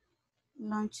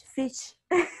 Lunch fish.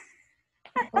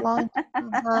 Lunch.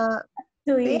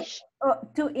 To eat, Fish.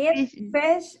 to eat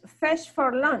fish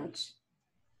for lunch.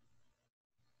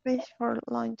 Fish for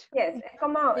lunch. Yes, es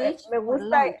como Fish me for gusta,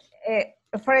 lunch.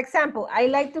 for example, I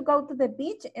like to go to the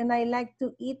beach and I like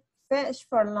to eat fish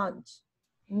for lunch.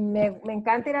 Me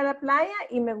encanta ir a la playa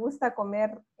y me gusta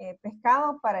comer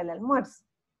pescado para el almuerzo,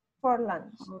 for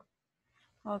lunch.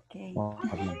 Okay.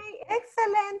 Okay,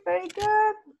 excellent, very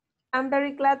good. I'm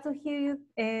very glad to hear you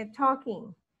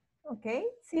talking. Okay,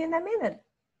 see you in a minute.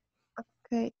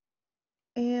 Okay.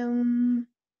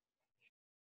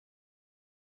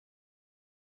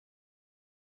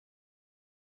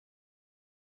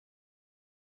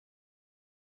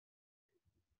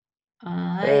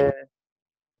 I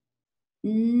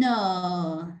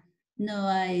no,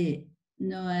 I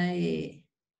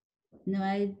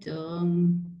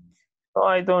don't. Oh,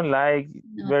 I don't like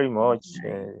No, very much.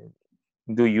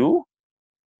 Do you?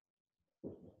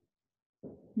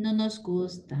 no nos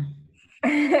gusta.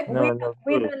 No, no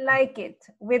we good. don't like it.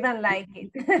 We don't like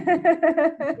it.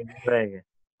 Venga.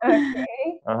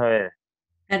 Okay. A ver,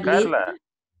 Carlita.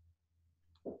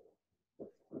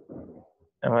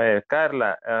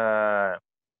 Carla,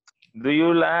 do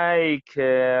you like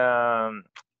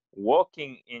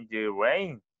walking in the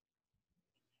rain?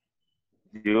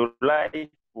 Do you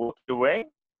like walking in the rain?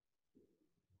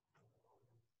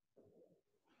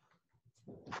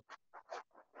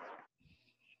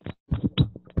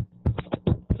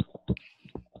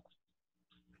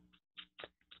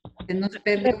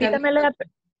 Repítame la,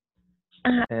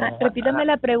 repítame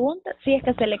la pregunta. Sí, es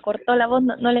que se le cortó la voz,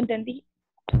 no la entendí.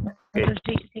 No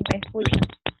sé si me escucha.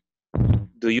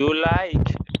 Do you like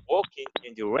walking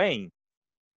in the rain?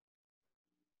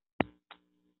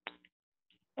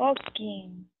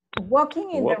 Walking.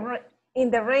 Walking in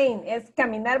the rain es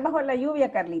caminar bajo la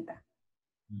lluvia, Carlita.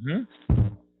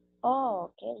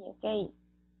 Oh, okay.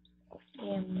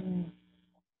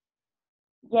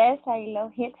 Yes, I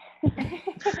love it.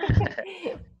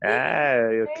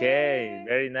 Okay,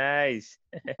 very nice.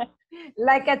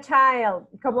 Like a child,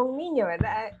 como un niño,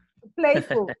 ¿verdad?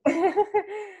 Playful.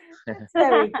 That's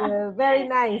very good, very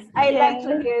nice. I like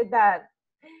to hear that.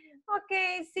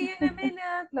 Okay, see you in a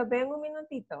minute. Los veo en un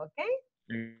minutito, okay?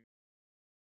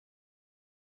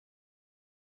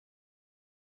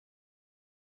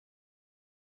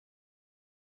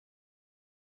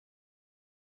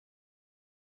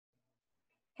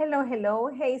 Hello, hello.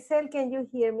 Hazel, can you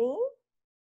hear me?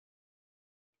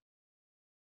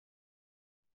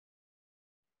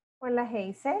 Hola,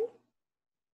 Hazel.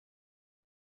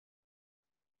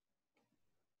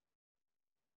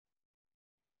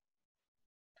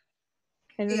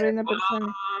 Hello, una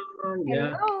persona.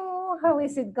 Hello, how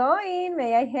is it going?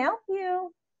 May I help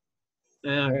you?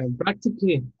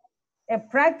 Practically.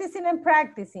 Practicing and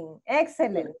practicing.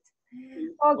 Excellent.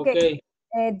 Okay.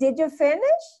 Did you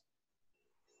finish?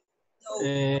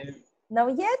 No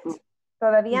yet?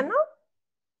 ¿Todavía no?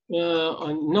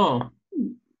 No.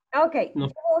 Okay, No.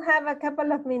 you will have a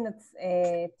couple of minutes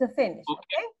to finish,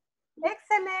 okay?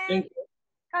 Excellent. Thank you.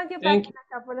 Call you back Thank in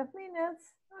a couple of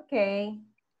minutes. Okay.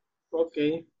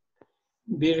 Okay.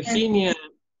 Virginia.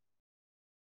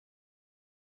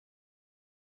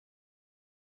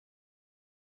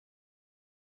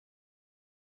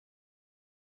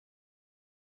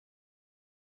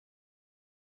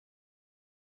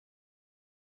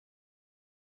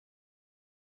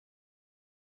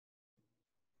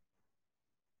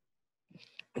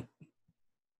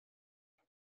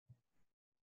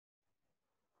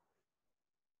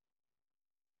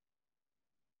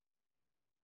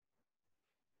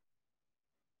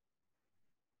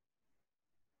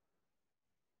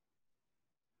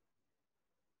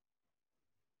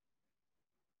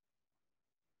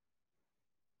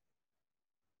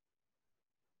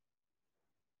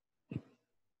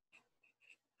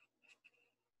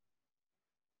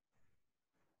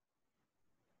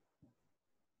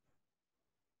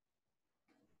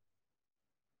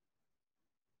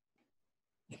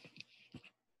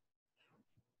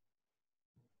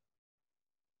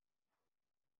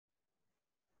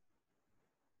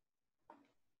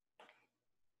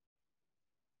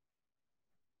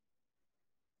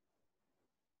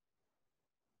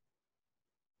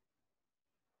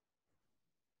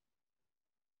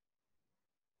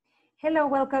 Hello,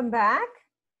 welcome back.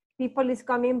 People is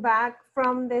coming back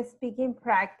from the speaking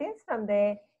practice, from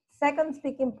the second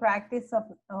speaking practice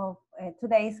of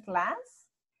today's class.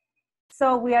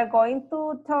 So we are going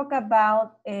to talk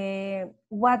about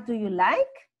what do you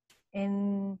like,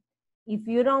 and if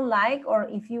you don't like, or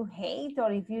if you hate,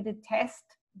 or if you detest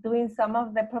doing some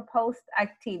of the proposed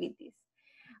activities.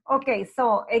 Okay,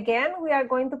 so again, we are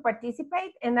going to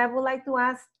participate, and I would like to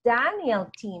ask Daniel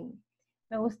team.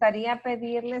 Me gustaría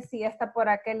pedirle si está por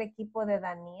acá el equipo de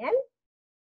Daniel.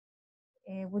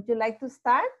 Would you like to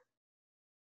start?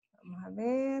 Vamos a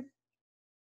ver.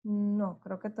 No,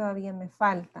 creo que todavía me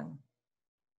faltan.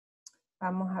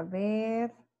 Vamos a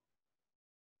ver.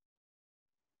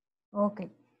 Ok.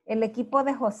 El equipo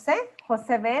de José,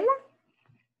 José Vela.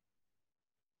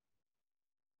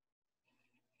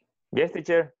 Yes,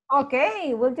 teacher.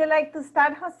 Okay, would you like to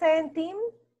start, José and team?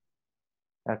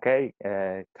 Okay,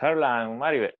 Carla and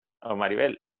Maribel. Oh,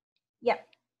 Maribel. Yeah.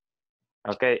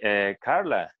 Okay,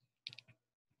 Carla.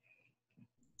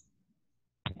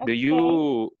 Okay. Do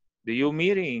you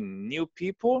meeting new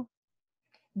people?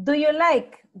 Do you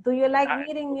like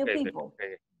meeting new people?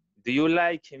 Okay. Do you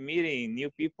like meeting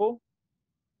new people?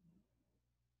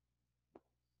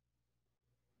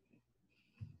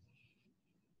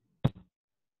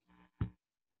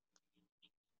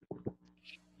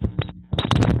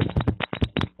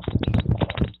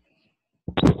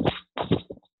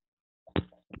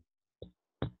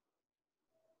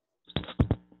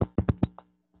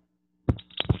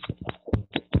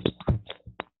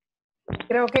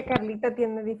 Creo que Carlita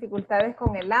tiene dificultades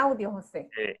con el audio, José.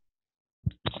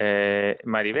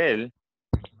 Maribel.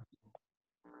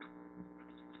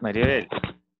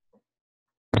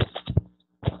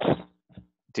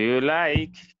 Do you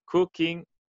like cooking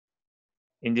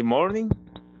in the morning?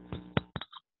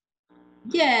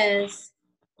 Yes.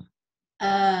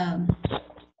 I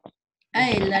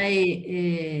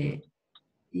like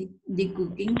the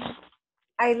cooking.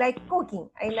 I like cooking.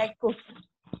 I like cooking.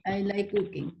 I like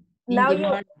cooking. Now you,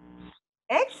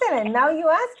 excellent. Now you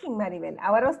asking, Maribel.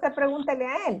 Ahora usted pregúntale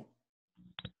a él.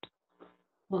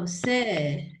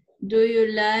 José, do you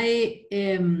like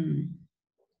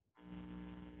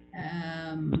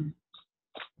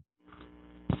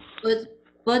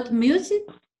pop music?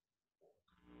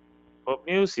 Pop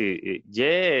music.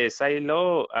 Yes, I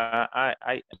love.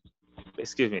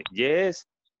 Excuse me. Yes,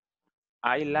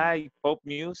 I like pop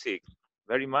music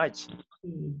very much.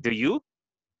 Do you?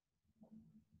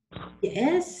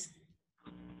 Yes.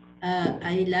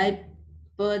 I like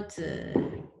pop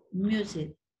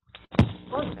music.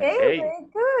 Okay, very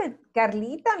good.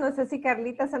 Carlita, no sé si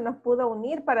Carlita se nos pudo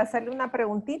unir para hacerle una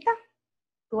preguntita.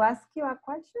 To ask you a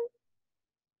question.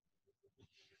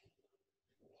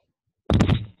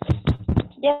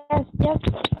 Yes.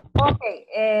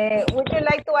 Okay, would you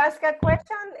like to ask a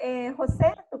question,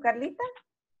 José, to Carlita?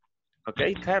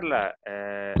 Okay, Carla,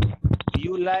 do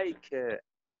you like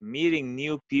meeting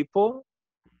new people?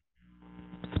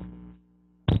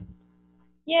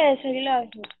 Yes, I love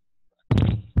it.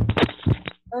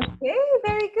 Okay,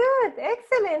 very good.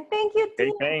 Excellent. Thank you,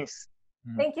 team. Okay, thanks.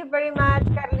 Thank you very much,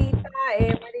 Carlita,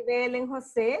 Maribel, and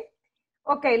Jose.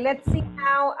 Okay, let's see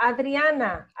now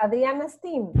Adriana. Adriana's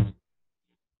team.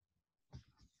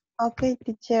 Okay,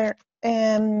 teacher.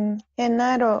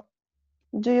 Genaro,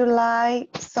 do you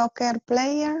like soccer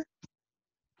player?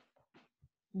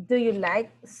 Do you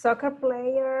like soccer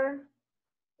player,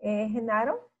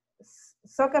 Genaro?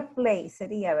 Soccer play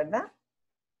sería, ¿verdad?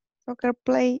 Soccer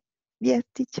play, yes,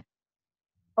 teacher.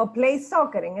 O play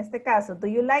soccer en este caso. Do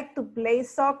you like to play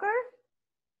soccer?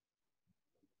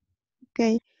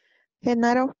 Okay.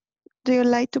 Genaro, do you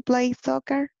like to play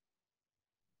soccer?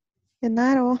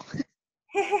 Genaro.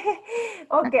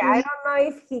 Okay, I don't know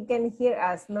if he can hear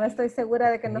us. No estoy segura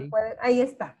de que nos puede. Ahí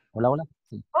está. Hola.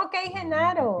 Sí. Okay,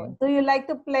 Genaro. Do you like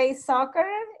to play soccer?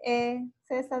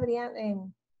 Says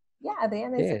Adrián. Yeah,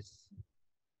 Adrián.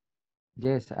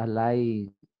 Yes, I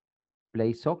like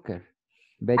play soccer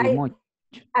very much.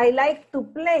 I like to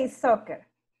play soccer.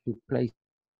 To play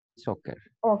soccer.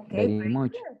 Okay, very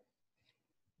much. Good.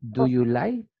 Do you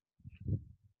like?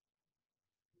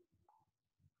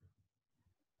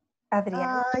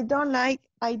 Adrián. I don't like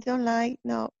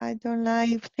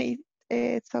play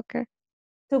soccer.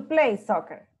 To play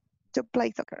soccer. To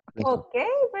play soccer. Okay,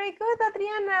 very good,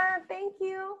 Adriana. Thank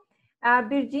you.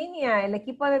 Virginia, el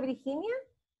equipo de Virginia.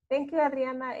 Thank you,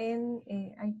 Adriana.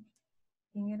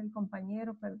 ¿Quién era el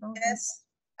compañero? Perdón. Yes.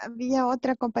 Había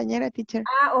otra compañera, teacher.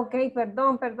 Ok,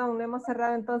 perdón. No hemos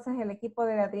cerrado entonces el equipo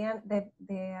de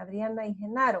Adriana y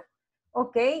Genaro.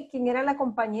 Ok, ¿quién era la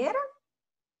compañera?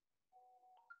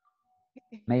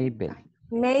 Mabel.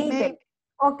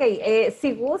 Ok,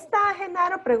 si gusta,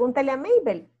 Genaro, pregúntale a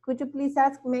Mabel. Could you please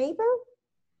ask Mabel?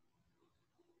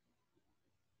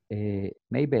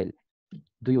 Mabel,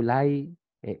 do you like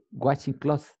washing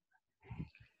clothes?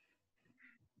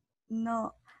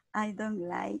 No, I don't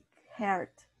like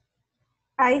hurt.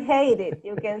 I hate it,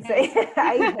 you can say.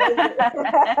 I hate it.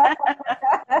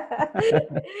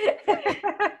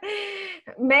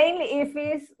 Mainly if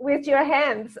it's with your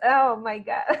hands. Oh my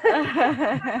God.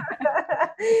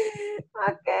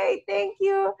 Okay, thank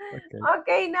you.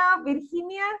 Okay, now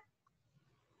Virginia.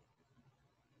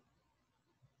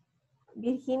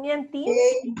 Virginia and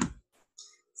team.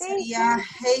 Sería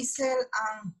Hazel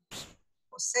and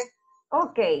José.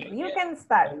 Okay, you can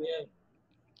start.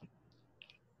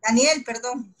 Daniel,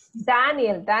 perdón.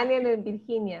 Daniel and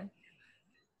Virginia.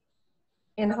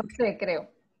 En José, creo.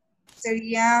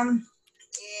 Sería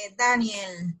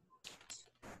Daniel.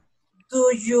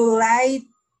 Do you like,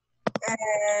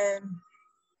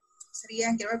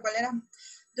 sería, quiero ver cuál era.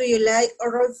 Do you like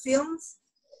horror films?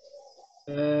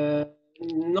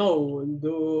 No,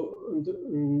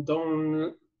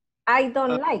 don't. I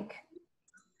don't like.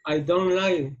 I don't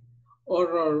like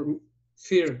horror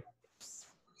fear.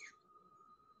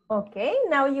 Okay,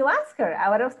 now you ask her.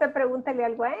 Ahora usted pregúntale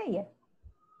algo a ella.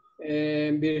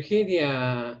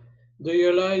 Virginia, do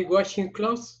you like washing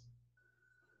clothes?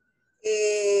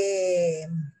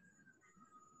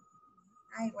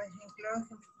 Washing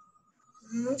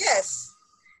clothes. Yes.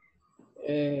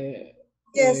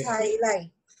 Yes, I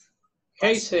like.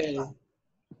 Hazel,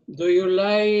 do you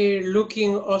like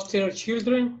looking after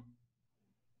children?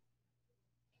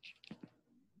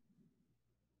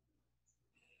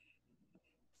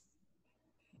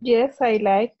 Yes, I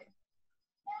like.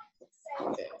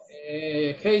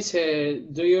 Hazel,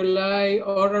 do you like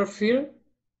horror film?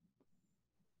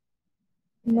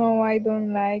 No, I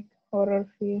don't like horror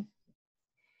film.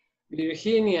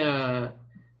 Virginia,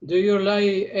 do you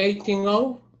like eating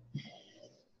out?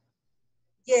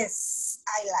 Yes,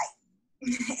 I like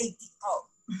eating out.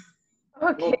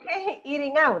 Okay,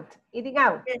 eating out. Eating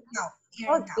out.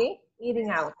 Eating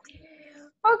out.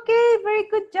 Okay, very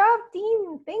good job,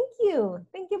 team. Thank you.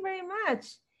 Thank you very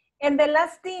much. And the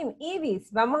last team,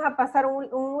 Ibis. Vamos a pasar un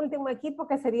último equipo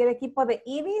que sería el equipo de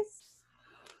Ibis.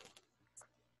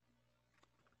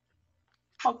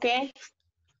 Okay.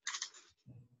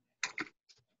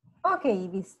 Okay,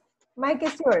 Ibis. Mike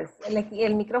is yours.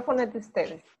 El micrófono es de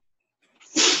ustedes.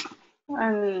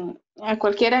 A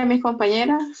cualquiera de mis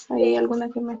compañeras, ¿hay alguna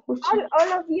que me escuche?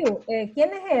 All of you.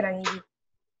 ¿Quiénes eran, Ibis?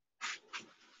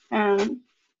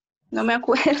 No me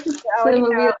acuerdo. Se me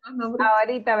olvidó los nombres.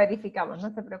 Ahorita verificamos, no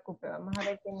se preocupe. Vamos a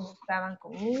ver quiénes estaban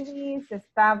con Ibis.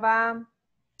 Estaba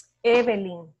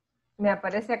Evelyn. Me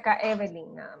aparece acá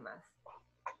Evelyn nada más.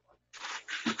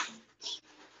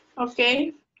 Ok,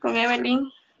 con Evelyn.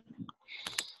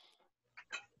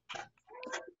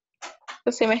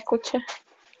 ¿Sí me escucha?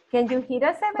 Can you hear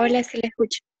us, Evelyn? Hola, sí le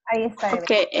escucho. Ahí está,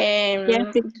 Evelyn.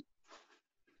 Okay,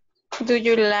 do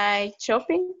you like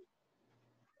shopping?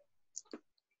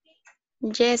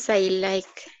 Yes, I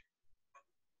like.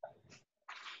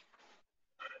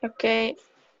 Okay,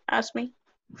 ask me.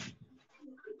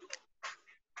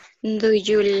 Do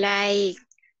you like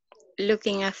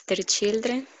looking after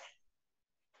children?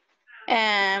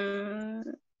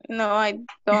 No, I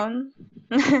don't.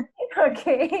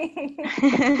 Okay.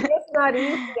 It's not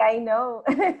easy, I know.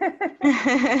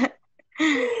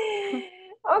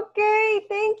 Okay,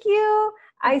 thank you.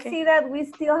 I see that we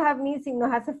still have missing.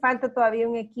 Nos hace falta todavía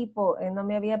un equipo. No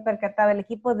me había percatado. El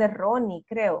equipo de Ronnie,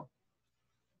 creo.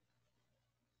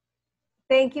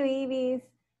 Thank you, Ibis.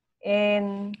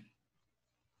 And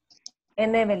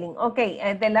Evelyn. Okay,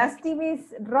 the last team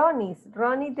is Ronnie,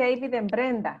 David, and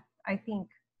Brenda, I think.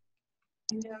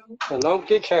 Hello,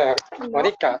 teacher.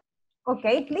 Marika.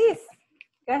 Okay, please.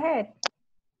 Go ahead.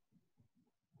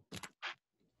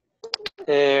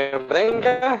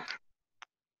 Brenda.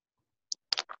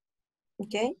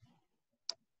 Okay.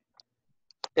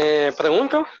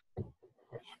 Pregunto.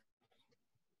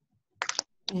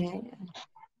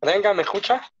 Brenda, ¿me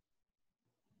escucha?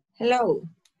 Hello.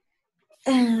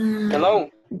 Hello.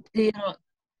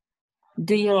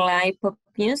 Do you like pop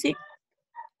music?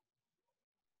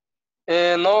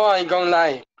 No, I don't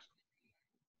like.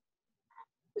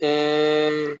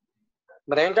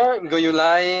 Brenda, do you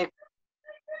like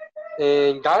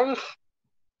dance?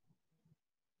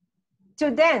 To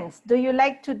dance. Do you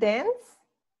like to dance?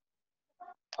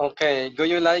 Okay. Do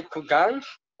you like to dance?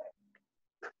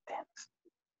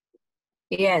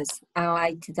 Yes, I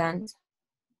like to dance.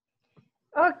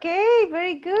 Okay,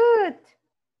 very good.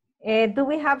 Do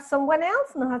we have someone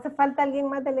else? ¿Nos hace falta alguien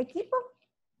más del equipo?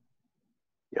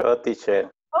 Yo,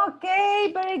 teacher.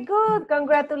 Okay, very good.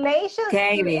 Congratulations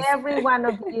Okay, to Miss. every one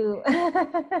of you.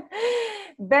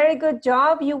 Very good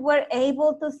job. You were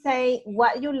able to say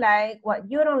what you like, what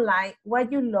you don't like,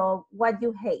 what you love, what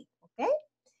you hate, okay?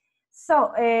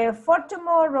 So for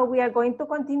tomorrow, we are going to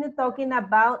continue talking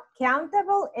about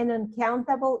countable and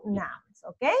uncountable nouns,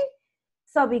 okay?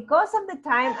 So because of the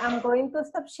time, I'm going to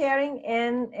stop sharing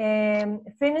and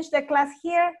finish the class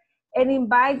here and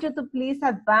invite you to please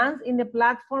advance in the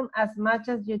platform as much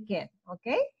as you can,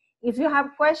 okay? If you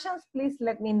have questions, please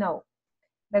let me know.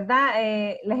 ¿Verdad?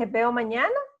 Les veo mañana.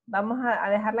 Vamos a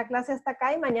dejar la clase hasta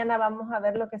acá y mañana vamos a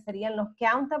ver lo que serían los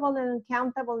countable and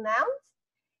uncountable nouns.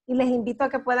 Y les invito a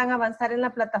que puedan avanzar en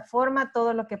la plataforma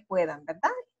todo lo que puedan,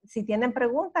 ¿verdad? Si tienen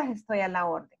preguntas, estoy a la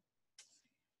orden.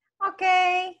 Ok.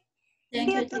 Thank See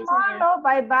you you, teacher. tomorrow.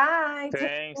 Bye bye.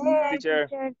 Thanks, Take care.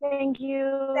 teacher. Thank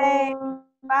you. Bye.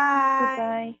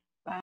 Goodbye.